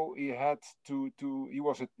so, he had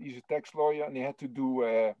he's a tax lawyer, and he had to do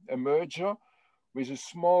a merger with a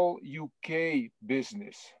small UK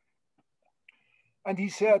business. And he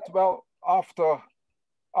said, well, after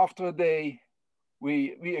a day,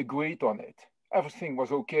 we agreed on it. Everything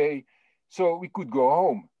was okay, so we could go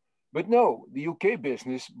home. But no, the UK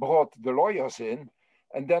business brought the lawyers in,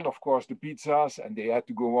 and then of course the pizzas, and they had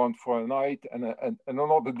to go on for a night and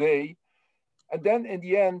another day. And then in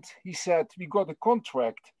the end, he said, we got a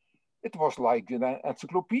contract it was like an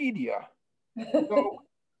encyclopedia.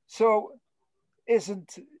 So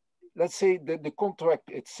isn't, let's say that the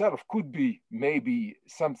contract itself could be maybe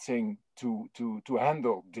something to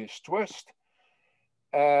handle distrust,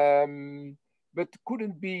 but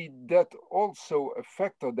couldn't be that also a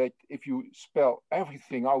factor that if you spell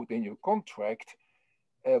everything out in your contract,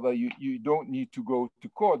 well, you don't need to go to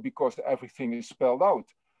court because everything is spelled out.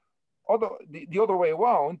 The other way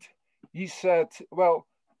around, he said, well,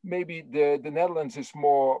 maybe the Netherlands is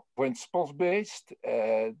more principles based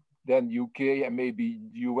than UK, and maybe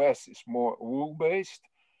the US is more rule based.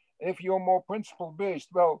 And if you're more principle based,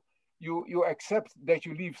 well, you accept that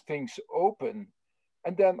you leave things open.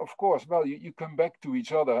 And then, of course, well, you come back to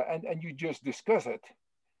each other and you just discuss it.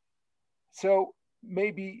 So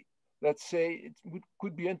maybe, let's say,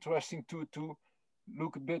 could be interesting to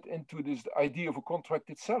look a bit into this idea of a contract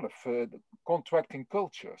itself, the contracting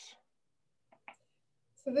cultures.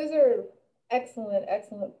 So those are excellent,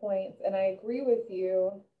 excellent points. And I agree with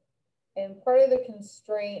you. And part of the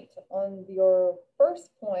constraint on your first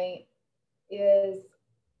point is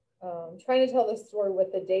trying to tell the story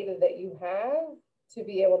with the data that you have to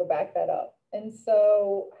be able to back that up. And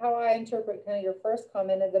so how I interpret kind of your first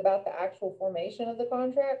comment is about the actual formation of the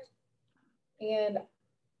contract. And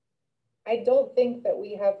I don't think that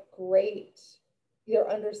we have great either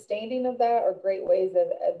understanding of that or great ways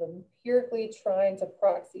of empirically trying to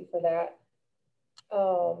proxy for that.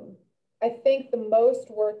 I think the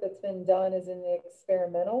most work that's been done is in the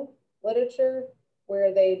experimental literature,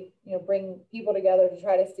 where they bring people together to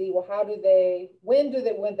try to see, well, how do they, when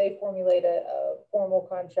they formulate a formal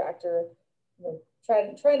contract, or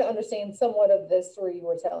trying to understand somewhat of this story you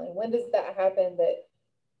were telling. When does that happen? That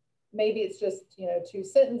maybe it's just 2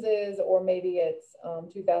 sentences, or maybe it's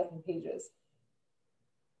 2,000 pages.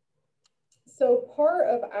 So part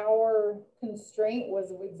of our constraint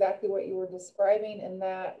was exactly what you were describing, in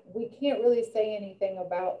that we can't really say anything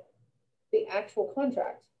about the actual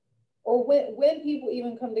contract, or when people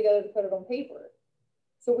even come together to put it on paper.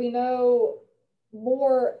 So we know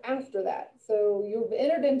more after that. So you've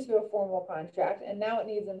entered into a formal contract and now it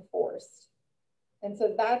needs enforced. And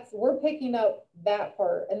so we're picking up that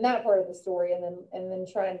part of the story, and then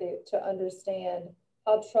trying to understand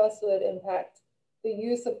how trust would impact the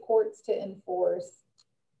use of courts to enforce,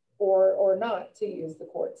 or not to use the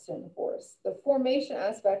courts to enforce. The formation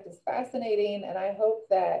aspect is fascinating, and I hope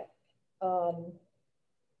that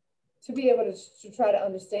to be able to try to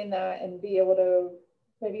understand that and be able to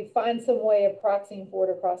maybe find some way of proxying for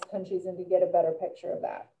it across countries and to get a better picture of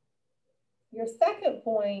that. Your second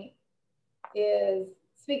point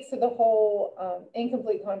speaks to the whole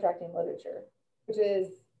incomplete contracting literature, which is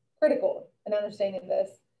critical in understanding this.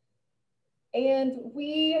 And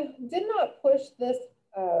we did not push this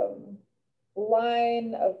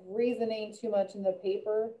line of reasoning too much in the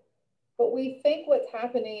paper, but we think what's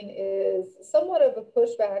happening is somewhat of a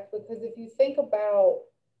pushback, because if you think about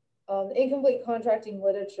incomplete contracting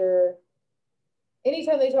literature,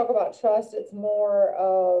 anytime they talk about trust, it's more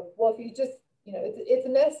of, well, if you just, it's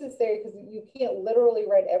necessary because you can't literally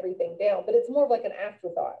write everything down, but it's more of like an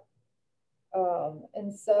afterthought.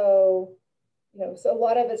 And so, so a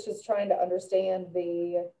lot of it's just trying to understand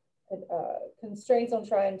the constraints on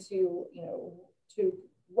trying to, to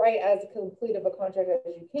write as complete of a contract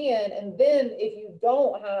as you can. And then if you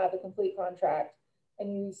don't have a complete contract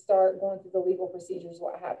and you start going through the legal procedures,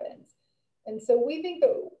 what happens? And so we think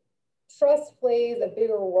that trust plays a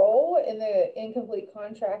bigger role in the incomplete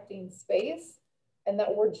contracting space, and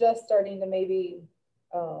that we're just starting to maybe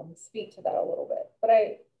speak to that a little bit. But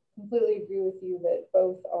I completely agree with you that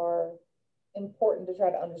both are important to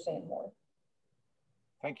try to understand more.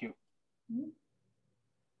 Thank you. Mm-hmm.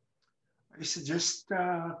 I suggest,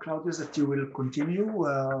 Claudia, that you will continue.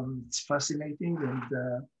 It's fascinating,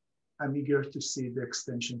 and I'm eager to see the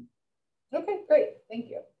extension. Okay, great. Thank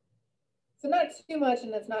you. So not too much,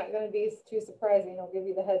 and it's not going to be too surprising. I'll give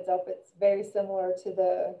you the heads up. It's very similar to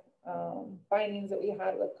the findings that we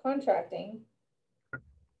had with contracting,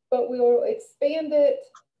 but we will expand it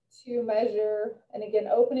to measure, and again,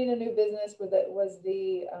 opening a new business was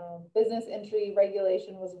the business entry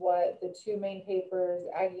regulation was what the 2 main papers,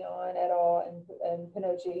 Aguillon et al. and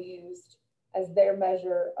Pinocchio used as their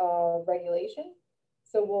measure of regulation.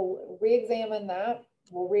 So we'll re-examine that.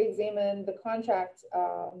 We'll re-examine the contract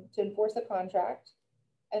to enforce a contract.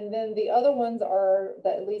 And then the other ones are,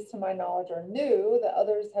 that at least to my knowledge, are new. The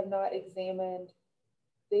others have not examined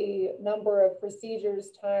the number of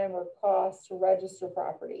procedures, time, or cost to register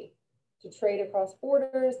property, to trade across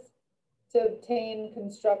borders, to obtain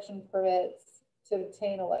construction permits, to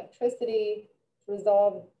obtain electricity, to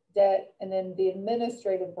resolve debt, and then the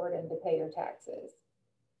administrative burden to pay your taxes.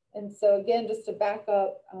 And so again, just to back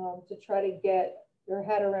up, to try to get your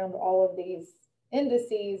head around all of these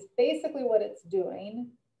indices, basically what it's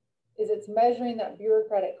doing is it's measuring that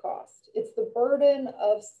bureaucratic cost. It's the burden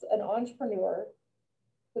of an entrepreneur,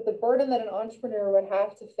 but the burden that an entrepreneur would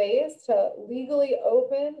have to face to legally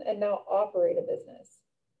open and now operate a business.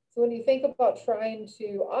 So when you think about trying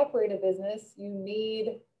to operate a business, you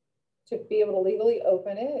need to be able to legally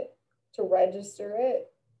open it, to register it,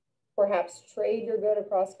 perhaps trade your good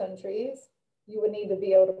across countries. You would need to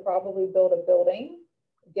be able to probably build a building,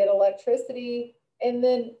 get electricity, and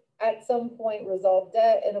then at some point resolve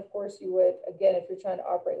debt. And of course you would, again, if you're trying to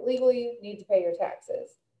operate legally, need to pay your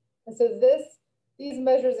taxes. And so these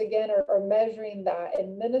measures again are measuring that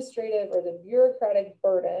administrative or the bureaucratic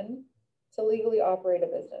burden to legally operate a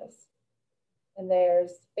business. And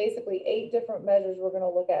there's basically 8 different measures we're going to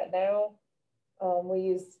look at now. We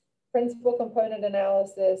use principal component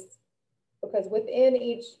analysis because within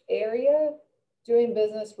each area, doing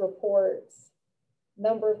business reports,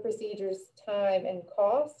 number of procedures, time, and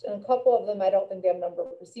cost. And a couple of them, I don't think they have number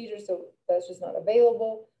of procedures, so that's just not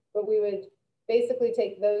available. But we would basically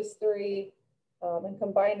take those 3 and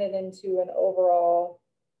combine it into an overall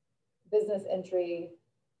business entry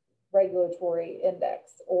regulatory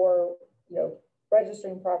index, or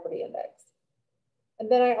registering property index. And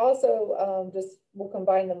then I also just will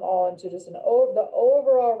combine them all into just the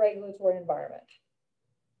overall regulatory environment.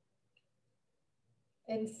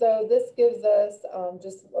 And so this gives us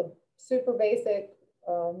just a super basic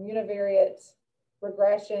univariate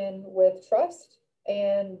regression with trust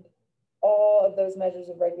and all of those measures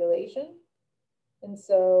of regulation. And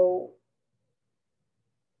so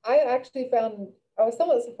I actually found, I was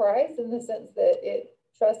somewhat surprised in the sense that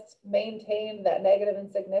trust maintained that negative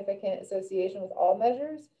and significant association with all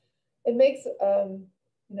measures. It makes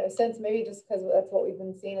sense, maybe just because that's what we've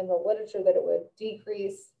been seeing in the literature, that it would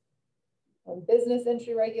decrease business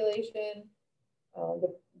entry regulation.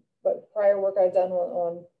 But prior work I've done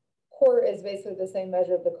on court is basically the same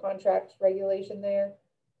measure of the contract regulation there.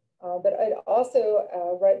 But it also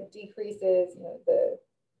decreases the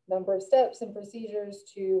number of steps and procedures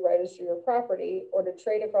to register your property or to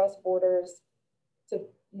trade across borders, to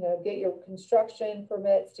get your construction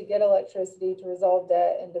permits, to get electricity, to resolve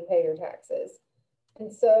debt, and to pay your taxes.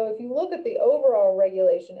 And so if you look at the overall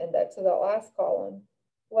regulation index, so that last column,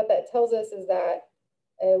 what that tells us is that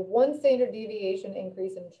a 1 standard deviation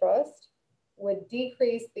increase in trust would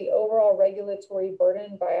decrease the overall regulatory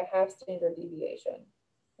burden by a half standard deviation.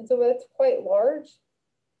 And so that's quite large.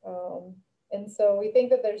 And so we think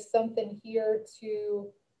that there's something here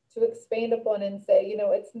to expand upon and say,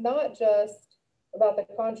 it's not just about the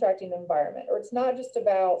contracting environment, or it's not just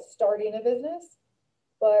about starting a business,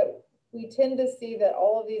 but we tend to see that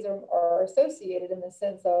all of these are associated in the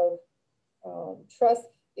sense of trust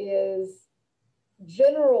is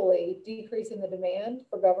generally decreasing the demand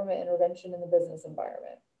for government intervention in the business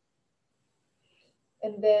environment.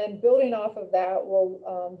 And then building off of that,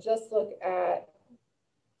 we'll just look at,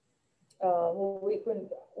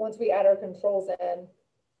 once we add our controls in,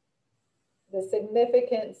 the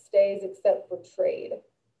significant stays except for trade.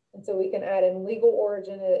 And so we can add in legal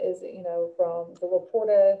origin is, from the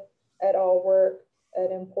Laporta et al. Work,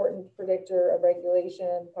 an important predictor of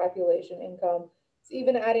regulation, population, income. So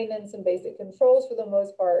even adding in some basic controls, for the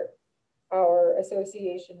most part, our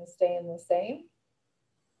association is staying the same.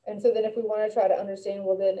 And so then if we want to try to understand,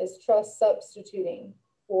 well, then is trust substituting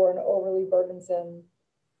for an overly burdensome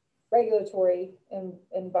regulatory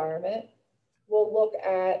environment? We'll look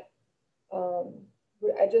at,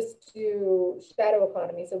 I just do shadow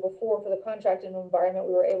economy. So before, for the contracting environment,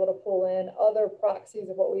 we were able to pull in other proxies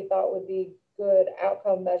of what we thought would be good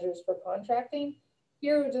outcome measures for contracting.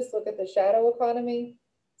 Here, we just look at the shadow economy.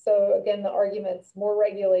 So again, the argument's more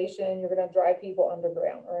regulation, you're going to drive people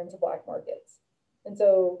underground or into black markets. And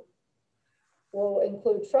so we'll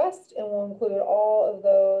include trust, and we'll include all of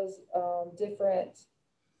those different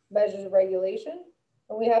measures of regulation.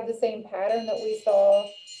 And we have the same pattern that we saw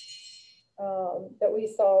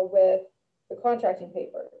with the contracting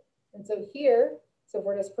paper. And so here, so if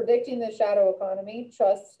we're just predicting the shadow economy,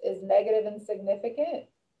 trust is negative and significant.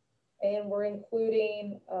 And we're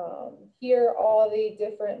including here all the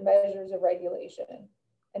different measures of regulation,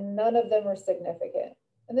 and none of them are significant.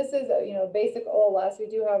 And this is basic OLS. We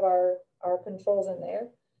do have our controls in there,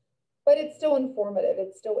 but it's still informative.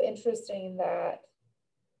 It's still interesting that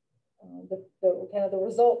the kind of the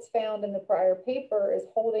results found in the prior paper is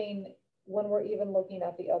holding when we're even looking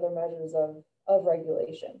at the other measures of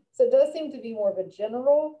regulation. So it does seem to be more of a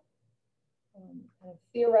general kind of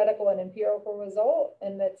theoretical and empirical result,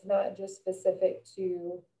 and that's not just specific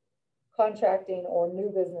to contracting or new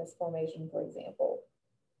business formation, for example.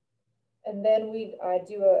 And then I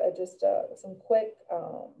do some quick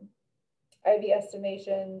IV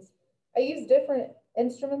estimations. I use different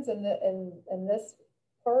instruments in this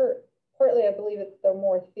part. Partly, I believe they're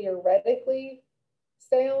more theoretically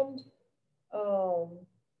sound.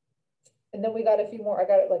 And then we got a few more. I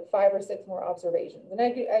got like 5 or 6 more observations. And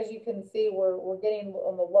as you can see, we're getting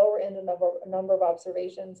on the lower end of number of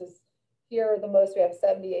observations. Here, the most we have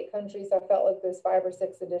 78 countries. So I felt like those 5 or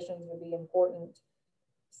 6 additions would be important.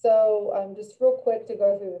 So just real quick to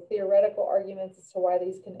go through the theoretical arguments as to why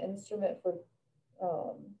these can instrument for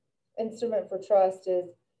trust is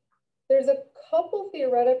there's a couple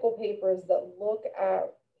theoretical papers that look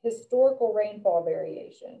at historical rainfall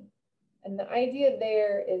variation. And the idea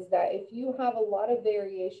there is that if you have a lot of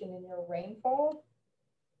variation in your rainfall,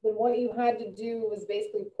 then what you had to do was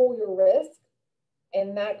basically pull your risk,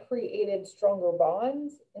 and that created stronger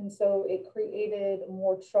bonds. And so it created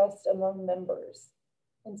more trust among members.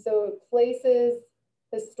 And so places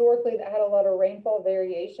historically that had a lot of rainfall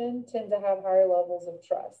variation tend to have higher levels of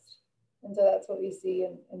trust. And so that's what we see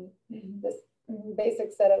in this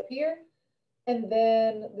basic setup here. And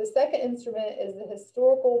then the second instrument is the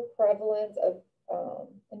historical prevalence of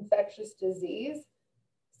infectious disease.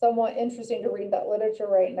 Somewhat interesting to read that literature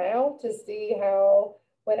right now to see how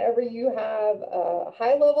whenever you have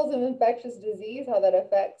high levels of infectious disease, how that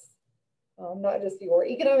affects not just your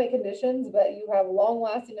economic conditions, but you have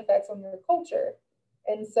long-lasting effects on your culture.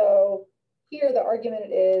 And so here the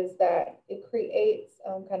argument is that it creates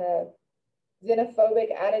kind of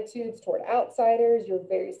xenophobic attitudes toward outsiders. You're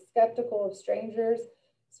very skeptical of strangers,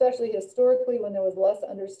 especially historically when there was less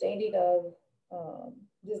understanding of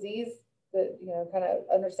disease, kind of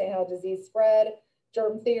understand how disease spread,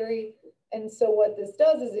 germ theory. And so what this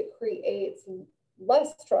does is it creates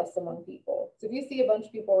less trust among people. So if you see a bunch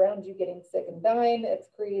of people around you getting sick and dying, it's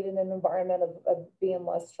created an environment of being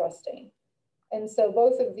less trusting. And so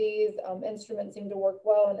both of these instruments seem to work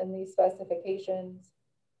well in these specifications.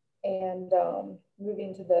 And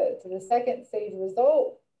moving to the second stage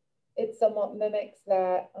result, it somewhat mimics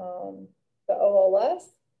that the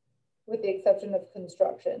OLS, with the exception of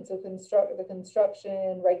construction. So the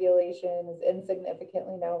construction regulation is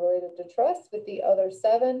insignificantly now related to trust, but the other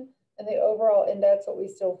 7 and the overall index, what we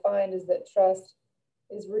still find is that trust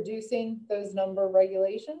is reducing those number of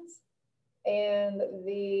regulations, and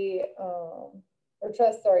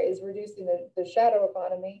is reducing the shadow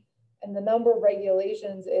economy. And the number of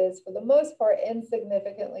regulations is, for the most part,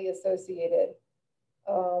 insignificantly associated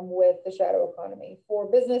with the shadow economy. For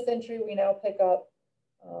business entry, we now pick up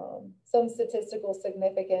some statistical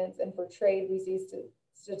significance, and for trade, we see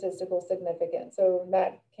statistical significance. So in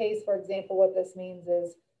that case, for example, what this means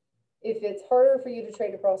is if it's harder for you to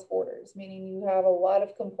trade across borders, meaning you have a lot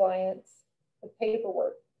of compliance with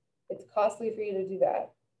paperwork, it's costly for you to do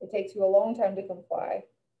that. It takes you a long time to comply.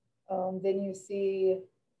 Then you see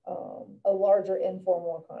a larger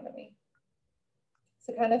informal economy.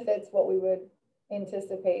 So it kind of fits what we would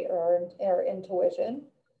anticipate or our intuition.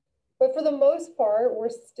 But for the most part, we're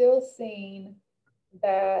still seeing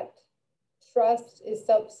that trust is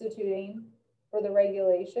substituting for the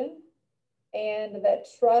regulation, and that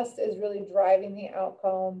trust is really driving the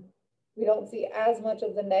outcome. We don't see as much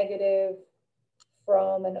of the negative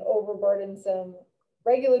from an overburdensome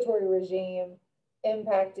regulatory regime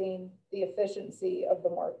impacting the efficiency of the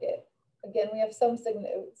market. Again, we have some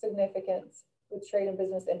significance with trade and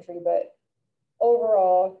business entry, but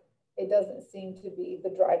overall, it doesn't seem to be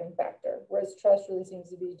the driving factor, whereas trust really seems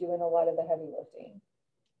to be doing a lot of the heavy lifting.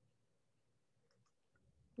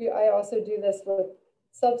 I also do this with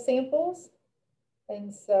subsamples.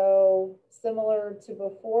 And so similar to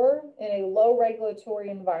before, in a low regulatory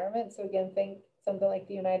environment, so again, think something like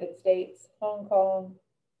the United States, Hong Kong,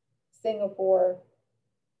 Singapore,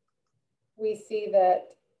 we see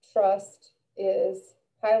that trust is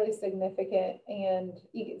highly significant and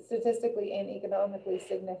statistically and economically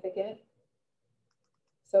significant.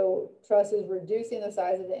 So trust is reducing the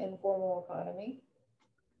size of the informal economy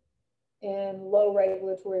in low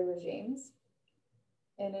regulatory regimes.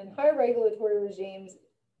 And in high regulatory regimes,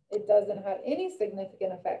 it doesn't have any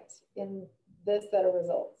significant effects in this set of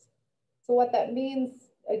results. So what that means,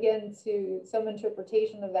 again, to some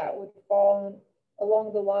interpretation of that would fall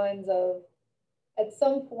along the lines of, at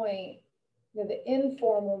some point, the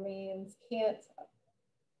informal means can't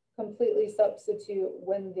completely substitute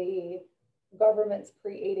when the government's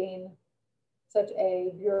creating such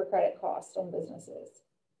a bureaucratic cost on businesses.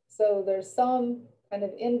 So there's some kind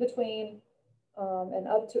of in-between and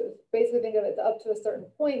up to, basically think of it up to a certain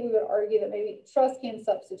point, we would argue that maybe trust can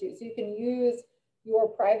substitute. So you can use your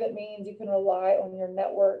private means, you can rely on your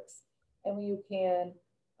networks, and you can,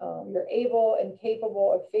 you're able and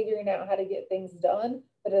capable of figuring out how to get things done.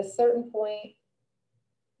 But at a certain point,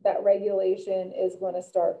 that regulation is going to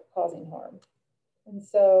start causing harm. And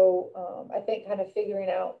so I think kind of figuring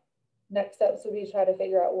out next steps would be to try to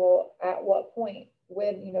figure out, well, at what point,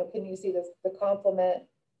 when, you know, can you see this, the complement,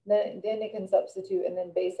 then it can substitute, and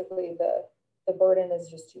then basically the burden is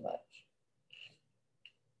just too much.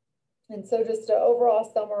 And so just to overall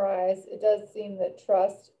summarize, it does seem that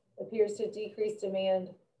trust appears to decrease demand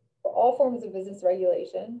for all forms of business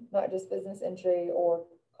regulation, not just business entry or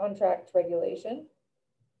contract regulation,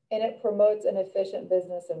 and it promotes an efficient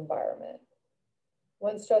business environment.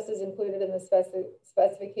 Once trust is included in the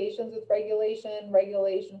specifications with regulation,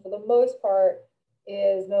 regulation for the most part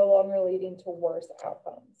is no longer leading to worse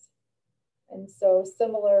outcomes. And so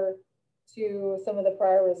similar to some of the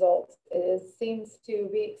prior results, it seems to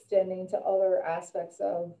be extending to other aspects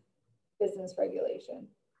of business regulation.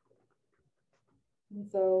 And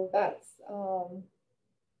so that's all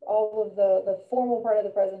of the formal part of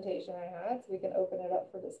the presentation I had, so we can open it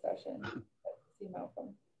up for discussion. See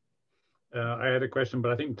Malcolm. I had a question,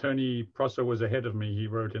 but I think Tony Prosser was ahead of me. He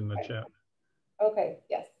wrote in the chat. Okay,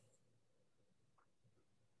 yes.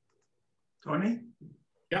 Tony?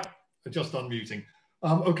 Yeah, just unmuting.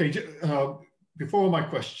 Okay, before my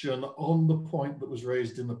question, on the point that was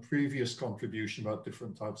raised in the previous contribution about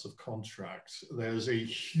different types of contracts, there's a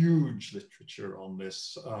huge literature on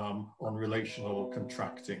this, on relational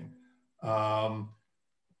contracting. Sorry,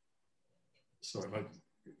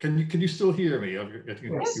 can you still hear me?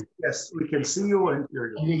 Yes, we can see you and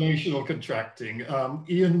hear you. Relational contracting.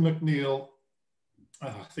 Ian McNeil, I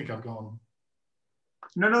think I've gone.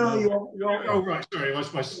 No, you're oh, right, sorry,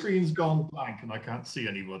 my screen's gone blank and I can't see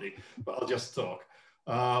anybody, but I'll just talk.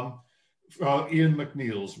 Ian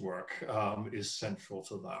McNeil's work is central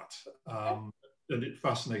to that, and it's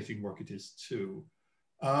fascinating work it is too.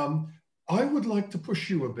 I would like to push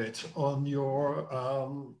you a bit on your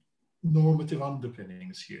normative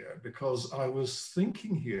underpinnings here, because I was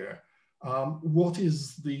thinking here, what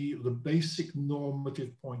is the basic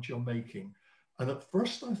normative point you're making? And at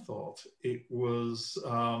first I thought it was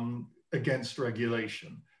against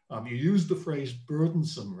regulation. You used the phrase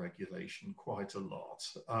burdensome regulation quite a lot.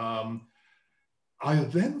 I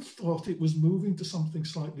then thought it was moving to something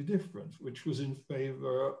slightly different, which was in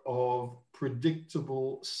favor of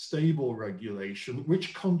predictable, stable regulation,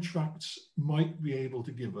 which contracts might be able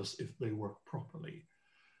to give us if they work properly.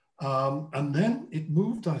 And then it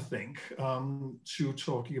moved, I think, to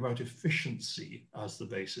talking about efficiency as the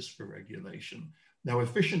basis for regulation. Now,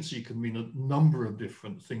 efficiency can mean a number of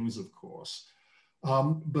different things, of course,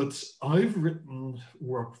 but I've written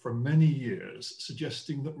work for many years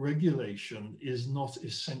suggesting that regulation is not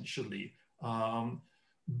essentially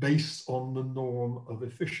based on the norm of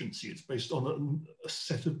efficiency. It's based on a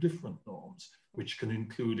set of different norms, which can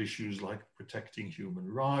include issues like protecting human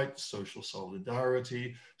rights, social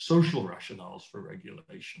solidarity, social rationales for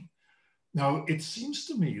regulation. Now, it seems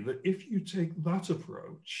to me that if you take that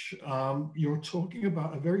approach, you're talking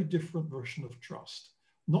about a very different version of trust,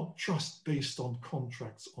 not trust based on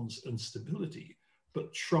contracts and stability,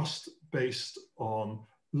 but trust based on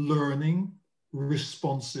learning,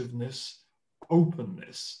 responsiveness,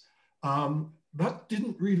 openness. That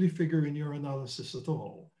didn't really figure in your analysis at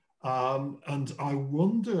all. And I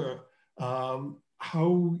wonder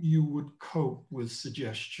how you would cope with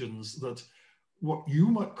suggestions that what you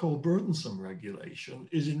might call burdensome regulation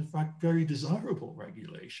is in fact very desirable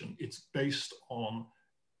regulation. It's based on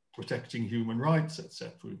protecting human rights,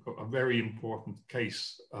 etc. We've got a very important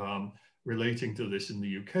case relating to this in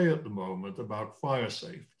the UK at the moment about fire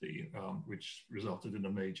safety, which resulted in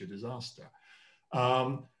a major disaster.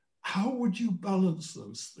 How would you balance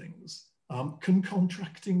those things? Can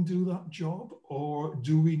contracting do that job, or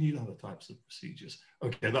do we need other types of procedures?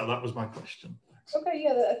 Okay, that was my question. Thanks. Okay,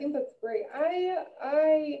 yeah, I think that's great.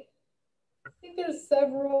 I think there's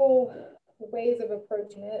several ways of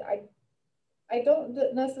approaching it. I don't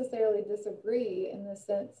necessarily disagree in the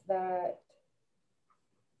sense that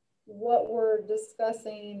what we're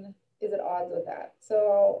discussing is at odds with that.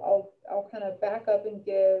 So I'll kind of back up and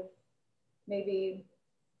give maybe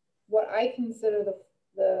what I consider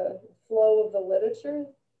the flow of the literature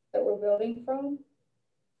that we're building from.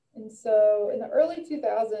 And so in the early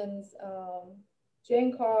 2000s,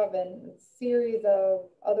 Jankov and a series of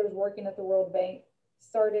others working at the World Bank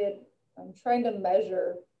started trying to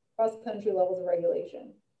measure cross-country levels of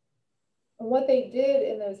regulation. And what they did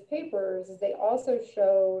in those papers is they also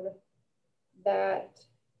showed that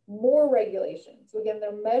more regulation, so again,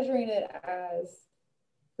 they're measuring it as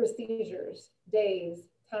procedures, days,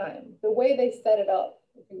 time. The way they set it up,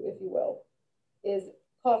 if you will, is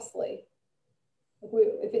costly.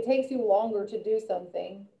 If it takes you longer to do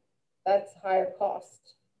something, that's higher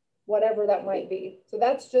cost, whatever that might be. So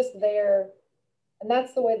that's just there, and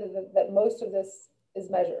that's the way that most of this is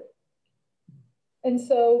measured. And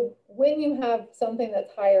so when you have something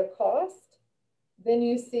that's higher cost, then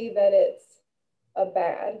you see that it's a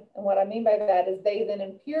bad. And what I mean by that is they then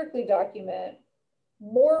empirically document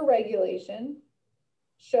more regulation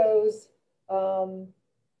shows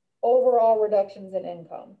overall reductions in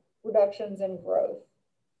income, reductions in growth.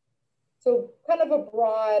 So kind of a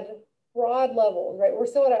broad level, right? We're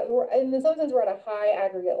still in some sense, we're at a high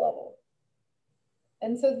aggregate level.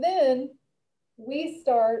 And so then we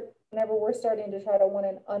start, whenever we're starting to try to want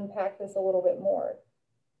to unpack this a little bit more,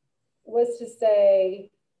 was to say,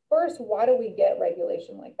 first, why do we get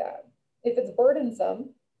regulation like that? If it's burdensome,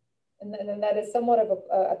 and that is somewhat of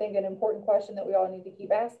I think an important question that we all need to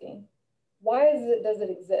keep asking, why does it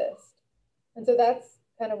exist? And so that's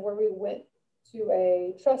kind of where we went to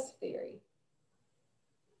a trust theory.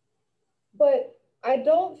 But I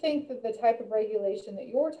don't think that the type of regulation that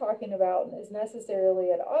you're talking about is necessarily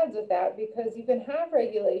at odds with that, because you can have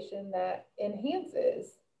regulation that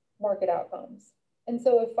enhances market outcomes. And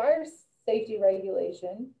so if fire safety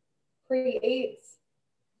regulation creates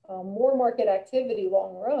more market activity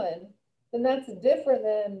long run, then that's different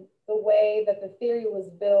than the way that the theory was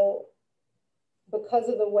built because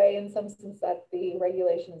of the way, in some sense, that the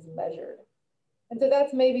regulation is measured. And so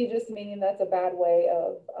that's maybe just meaning that's a bad way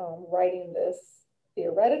of writing this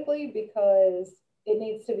theoretically, because it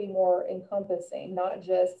needs to be more encompassing, not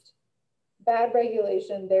just bad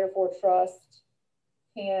regulation, therefore trust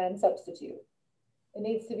can substitute. It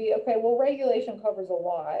needs to be, okay, well, regulation covers a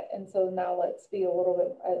lot. And so now let's be a little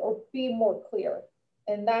bit, or be more clear.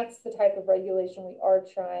 And that's the type of regulation we are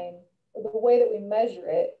trying, or the way that we measure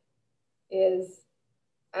it is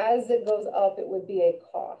as it goes up, it would be a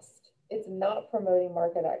cost. It's not promoting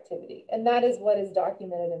market activity. And that is what is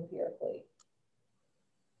documented empirically.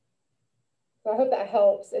 So I hope that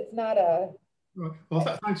helps. It's not a...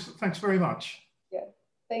 Well, thanks very much. Yeah,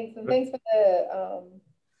 thanks. And thanks for the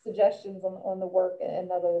suggestions on the work and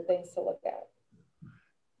other things to look at.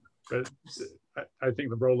 But I think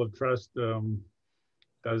the role of trust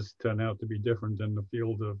does turn out to be different in the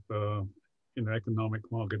field of economic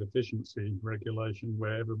market efficiency regulation,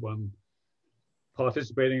 where everyone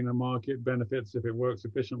participating in the market benefits if it works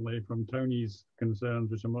efficiently, from Tony's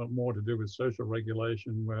concerns, which are more to do with social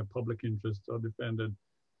regulation, where public interests are defended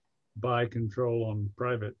by control on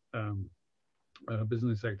private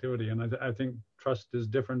business activity. And I think trust is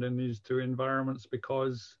different in these two environments,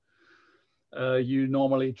 because you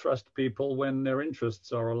normally trust people when their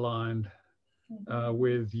interests are aligned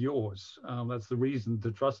with yours. That's the reason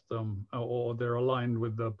to trust them, or they're aligned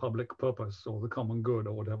with the public purpose or the common good,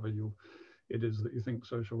 or whatever it is that you think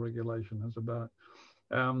social regulation is about.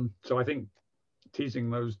 So I think teasing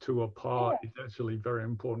those two apart is actually very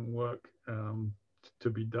important work to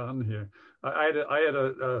be done here. I had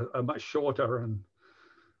a much shorter, and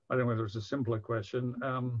I don't know whether it's a simpler question.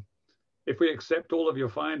 If we accept all of your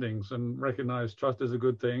findings and recognize trust is a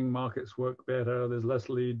good thing, markets work better, there's less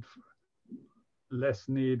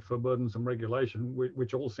need for burdensome regulation,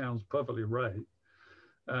 which all sounds perfectly right.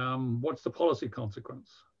 What's the policy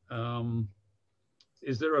consequence?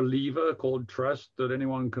 Is there a lever called trust that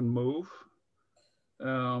anyone can move?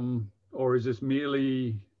 Or is this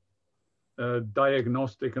merely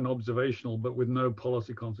diagnostic and observational, but with no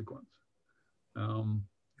policy consequence? I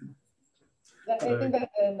think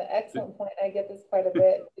that's an excellent point. I get this quite a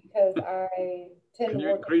bit because I tend to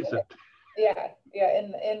work increase it? Yeah,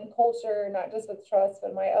 in culture, not just with trust,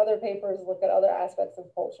 but my other papers look at other aspects of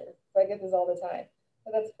culture. So I get this all the time.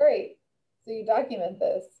 But that's great. So you document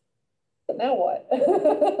this, but now what?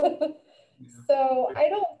 So I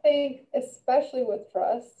don't think, especially with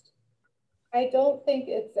trust, I don't think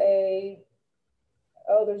it's a,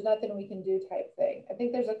 oh, there's nothing we can do type thing. I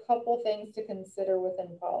think there's a couple things to consider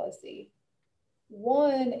within policy.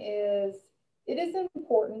 One is, it is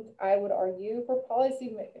important, I would argue, for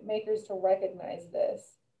policy makers to recognize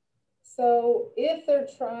this. So if they're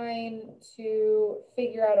trying to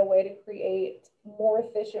figure out a way to create more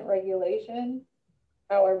efficient regulation,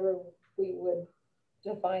 however we would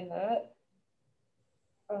define that,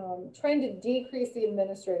 trying to decrease the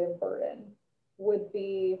administrative burden would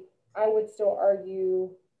be, I would still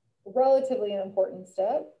argue, relatively an important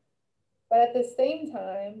step. But at the same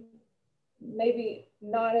time, maybe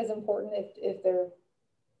not as important if there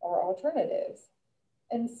are alternatives.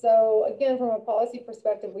 And so again, from a policy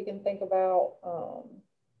perspective, we can think about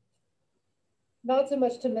not so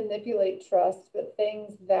much to manipulate trust, but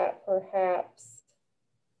things that perhaps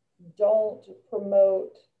don't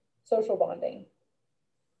promote social bonding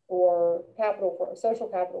or social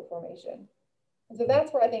capital formation. And so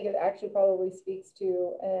that's where I think it actually probably speaks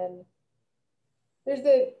to. And there's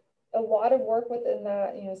a lot of work within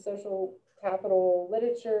that, social capital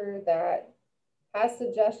literature that has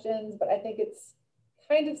suggestions, but I think it's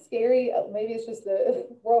kind of scary. Maybe it's just the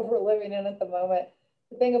world we're living in at the moment.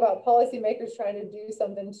 The thing about policymakers trying to do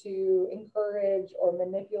something to encourage or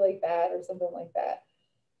manipulate that or something like that.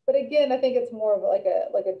 But again, I think it's more of like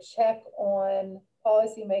a check on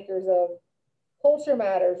policymakers of culture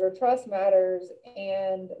matters or trust matters,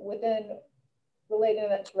 and within relating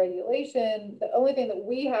that to regulation, the only thing that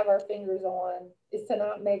we have our fingers on is to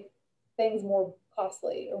not make things more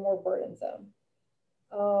costly or more burdensome.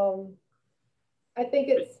 I think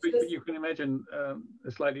it's but you can imagine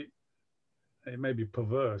a slightly, it may be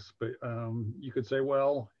perverse, but you could say,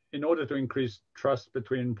 well, in order to increase trust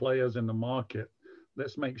between players in the market,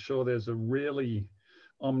 let's make sure there's a really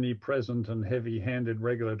omnipresent and heavy-handed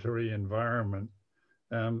regulatory environment.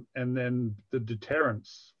 And then the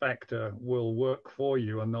deterrence factor will work for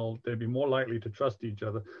you, and they'll be more likely to trust each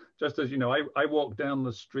other. Just as, I walk down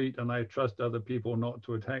the street and I trust other people not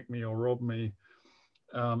to attack me or rob me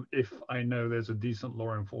if I know there's a decent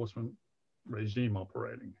law enforcement regime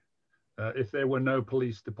operating. If there were no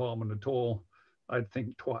police department at all, I'd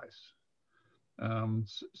think twice.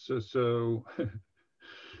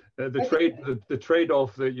 The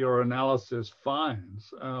trade-off that your analysis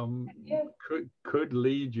finds could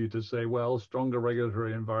lead you to say, well, stronger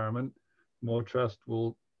regulatory environment, more trust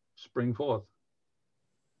will spring forth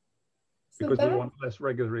because we want less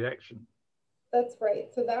regulatory action. That's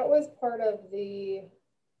right. So that was part of the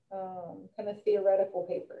kind of theoretical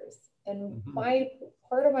papers. And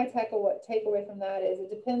part of my takeaway from that is it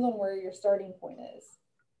depends on where your starting point is.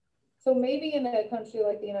 So maybe in a country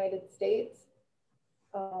like the United States,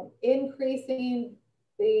 increasing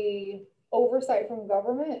the oversight from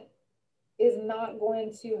government is not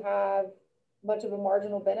going to have much of a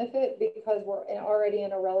marginal benefit because we're already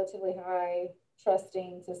in a relatively high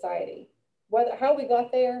trusting society. How we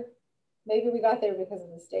got there, maybe we got there because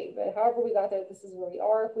of the state, but however we got there, this is where we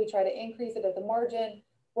are. If we try to increase it at the margin,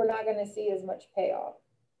 we're not going to see as much payoff.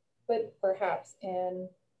 But perhaps in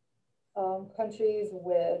countries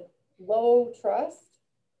with low trust,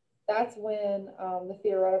 that's when the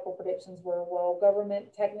theoretical predictions were, well,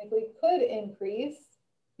 government technically could increase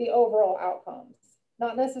the overall outcomes.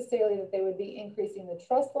 Not necessarily that they would be increasing the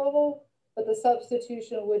trust level, but the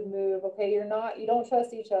substitution would move, okay, you don't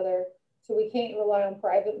trust each other, so we can't rely on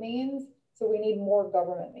private means, so we need more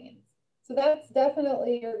government means. So that's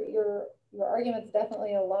definitely, your argument's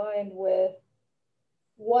definitely aligned with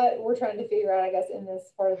what we're trying to figure out, I guess, in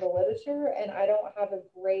this part of the literature. And I don't have a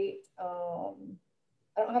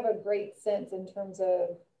great sense in terms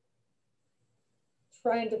of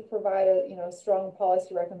trying to provide a strong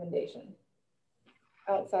policy recommendation.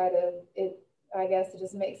 Outside of it, I guess it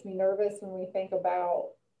just makes me nervous when we think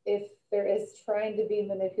about if there is trying to be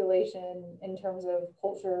manipulation in terms of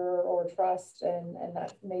culture or trust, and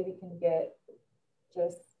that maybe can get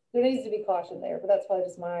there needs to be caution there, but that's probably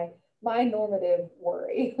just my normative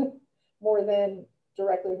worry more than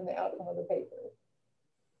directly from the outcome of the paper.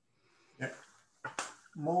 Yeah.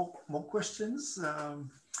 More questions?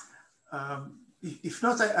 If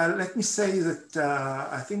not, let me say that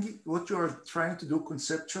I think what you are trying to do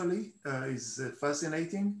conceptually is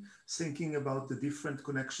fascinating, thinking about the different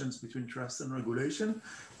connections between trust and regulation.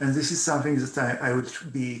 And this is something that I would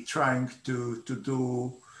be trying to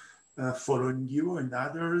do following you and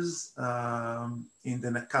others. In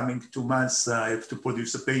the coming 2 months, I have to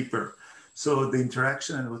produce a paper. So the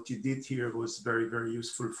interaction and what you did here was very, very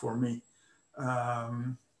useful for me.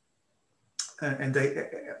 And I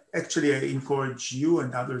encourage you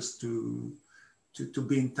and others to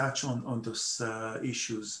be in touch on those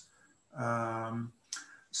issues.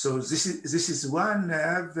 So this is one. I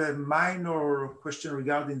have a minor question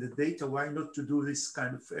regarding the data. Why not to do this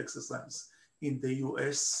kind of exercise in the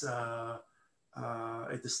US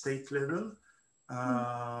at the state level?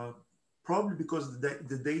 Probably because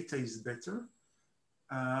the data is better.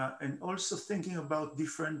 And also thinking about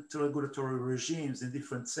different regulatory regimes in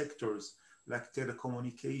different sectors, like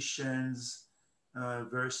telecommunications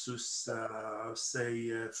versus,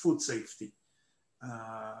 say, food safety.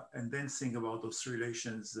 And then think about those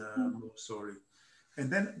relations more sorely. And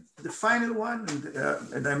then the final one,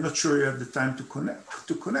 and I'm not sure you have the time to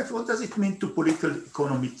connect. What does it mean to political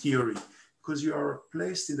economy theory? because you are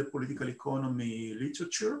placed in the political economy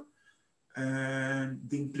literature, and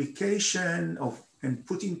the implication of and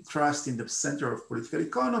putting trust in the center of political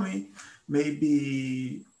economy,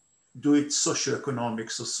 maybe do it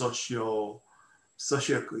socioeconomic, so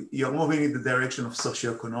you're moving in the direction of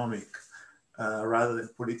socioeconomic rather than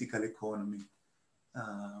political economy.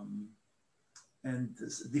 And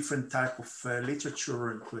different type of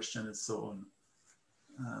literature and question and so on.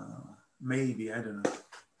 Maybe, I don't know.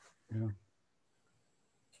 Yeah.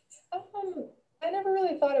 I never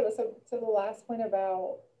really thought it was to the last point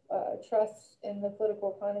about trust in the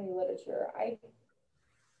political economy literature.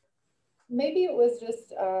 Maybe it was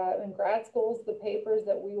just in grad schools, the papers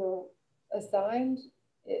that we were assigned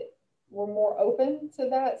were more open to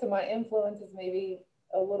that. So my influence is maybe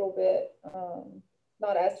a little bit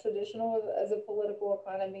not as traditional as a political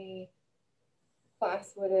economy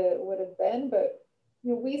class would have been, but you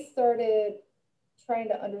know, we started trying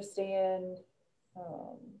to understand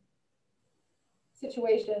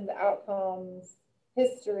situations, outcomes,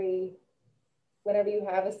 history, whenever you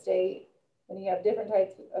have a state, when you have different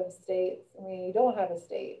types of states, and when you don't have a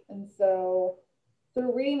state. And so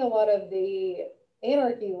through reading a lot of the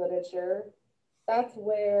anarchy literature, that's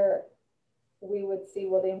where we would see,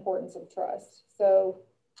 well, the importance of trust. So,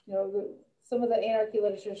 you know, some of the anarchy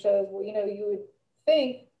literature shows, well, you know, you would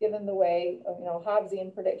think, given the way of, you know,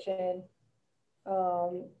 Hobbesian prediction,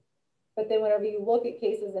 but then whenever you look at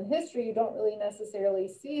cases in history, you don't really necessarily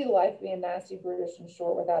see life being nasty, brutish, and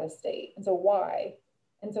short without a state. And so why?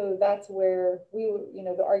 And so that's where we, you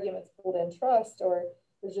know, the arguments pulled in trust, or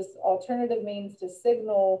there's just alternative means to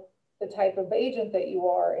signal the type of agent that you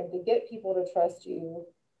are and to get people to trust you.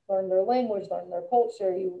 Learn their language, learn their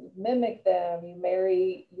culture, you mimic them, you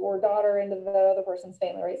marry your daughter into the other person's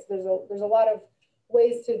family, right? So there's a lot of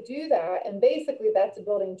ways to do that. And basically that's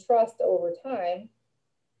building trust over time.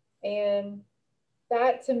 And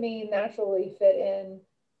that to me naturally fit in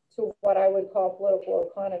to what I would call political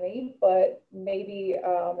economy, but maybe it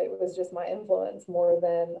was just my influence more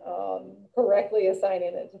than correctly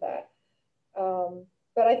assigning it to that.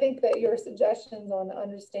 But I think that your suggestions on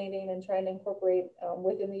understanding and trying to incorporate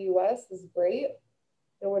within the US is great.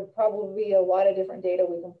 There would probably be a lot of different data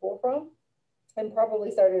we can pull from, and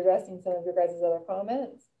probably start addressing some of your guys' other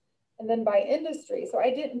comments. And then by industry, so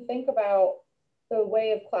I didn't think about the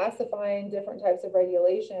way of classifying different types of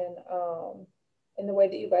regulation in the way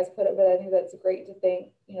that you guys put it, but I think that's great to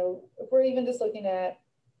think, you know, if we're even just looking at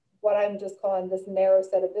what I'm just calling this narrow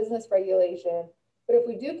set of business regulation, but if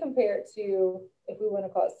we do compare it to, if we want to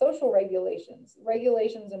call it social regulations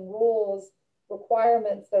and rules,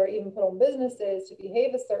 requirements that are even put on businesses to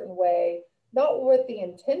behave a certain way, not with the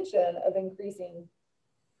intention of increasing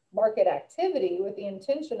market activity, with the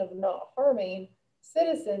intention of not harming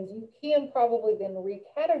citizens, you can probably then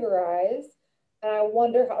recategorize. And I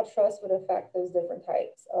wonder how trust would affect those different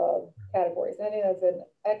types of categories. And I think that's an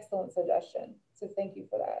excellent suggestion. So thank you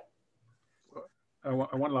for that.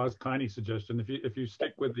 One last tiny suggestion. If you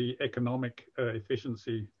stick with the economic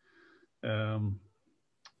efficiency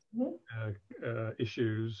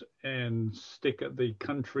issues and stick at the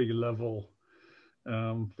country level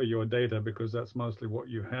for your data, because that's mostly what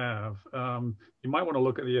you have, you might want to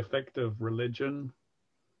look at the effect of religion,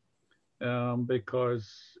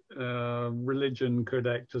 because religion could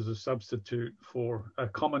act as a substitute for a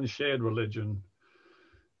common shared religion.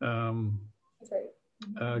 That's right.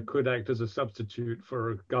 Could act as a substitute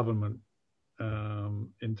for government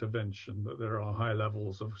intervention, that there are high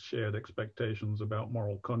levels of shared expectations about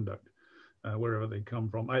moral conduct wherever they come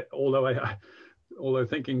from. Although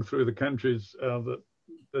thinking through the countries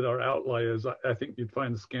that are outliers, I think you'd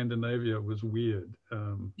find Scandinavia was weird,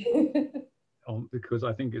 because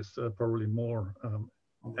I think it's probably more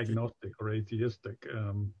agnostic or atheistic.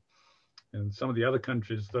 And some of the other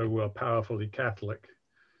countries, though, were powerfully Catholic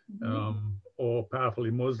or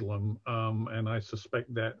powerfully Muslim, and I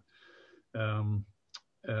suspect that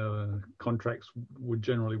contracts would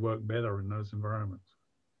generally work better in those environments.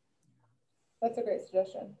 That's a great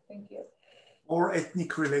suggestion. Thank you. Or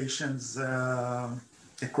ethnic relations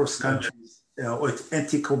across countries, or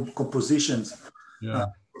ethnic compositions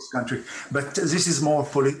across country. But this is more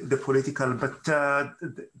the political. But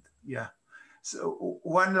yeah. So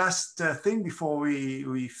one last thing before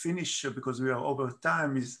we finish, because we are over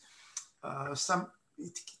time, is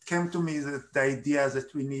it came to me that the idea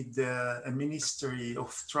that we need a ministry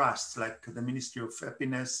of trust, like the Ministry of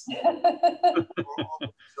Happiness.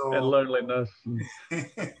 And loneliness.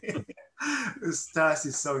 Trust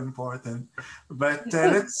is so important. But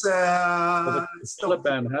let's the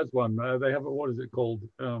Taliban has one. They have what is it called?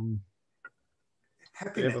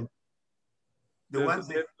 Happiness.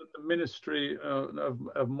 The ministry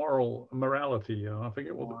of morality. I think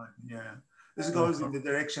it will. Yeah, this goes in the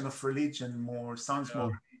direction of religion. Sounds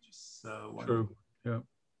more religious. True. Yeah.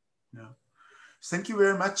 Yeah. Thank you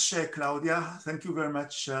very much, Claudia. Thank you very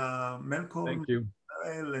much, Malcolm. Thank you.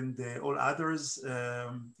 And all others.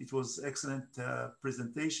 It was excellent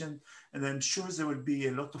presentation, and I'm sure there will be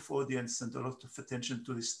a lot of audience and a lot of attention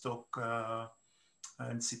to this talk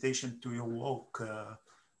and citation to your work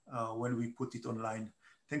when we put it online.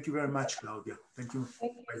 Thank you very much, Claudia. Thank you.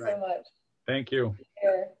 Thank you so much. Thank you. Take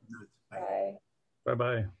care. Bye.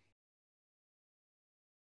 Bye-bye.